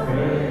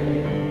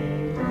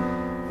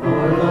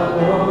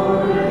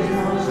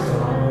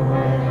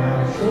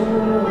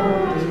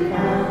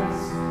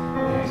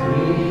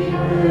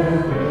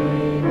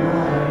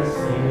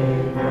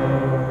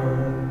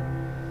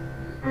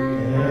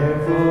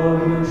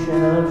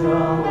 will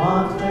draw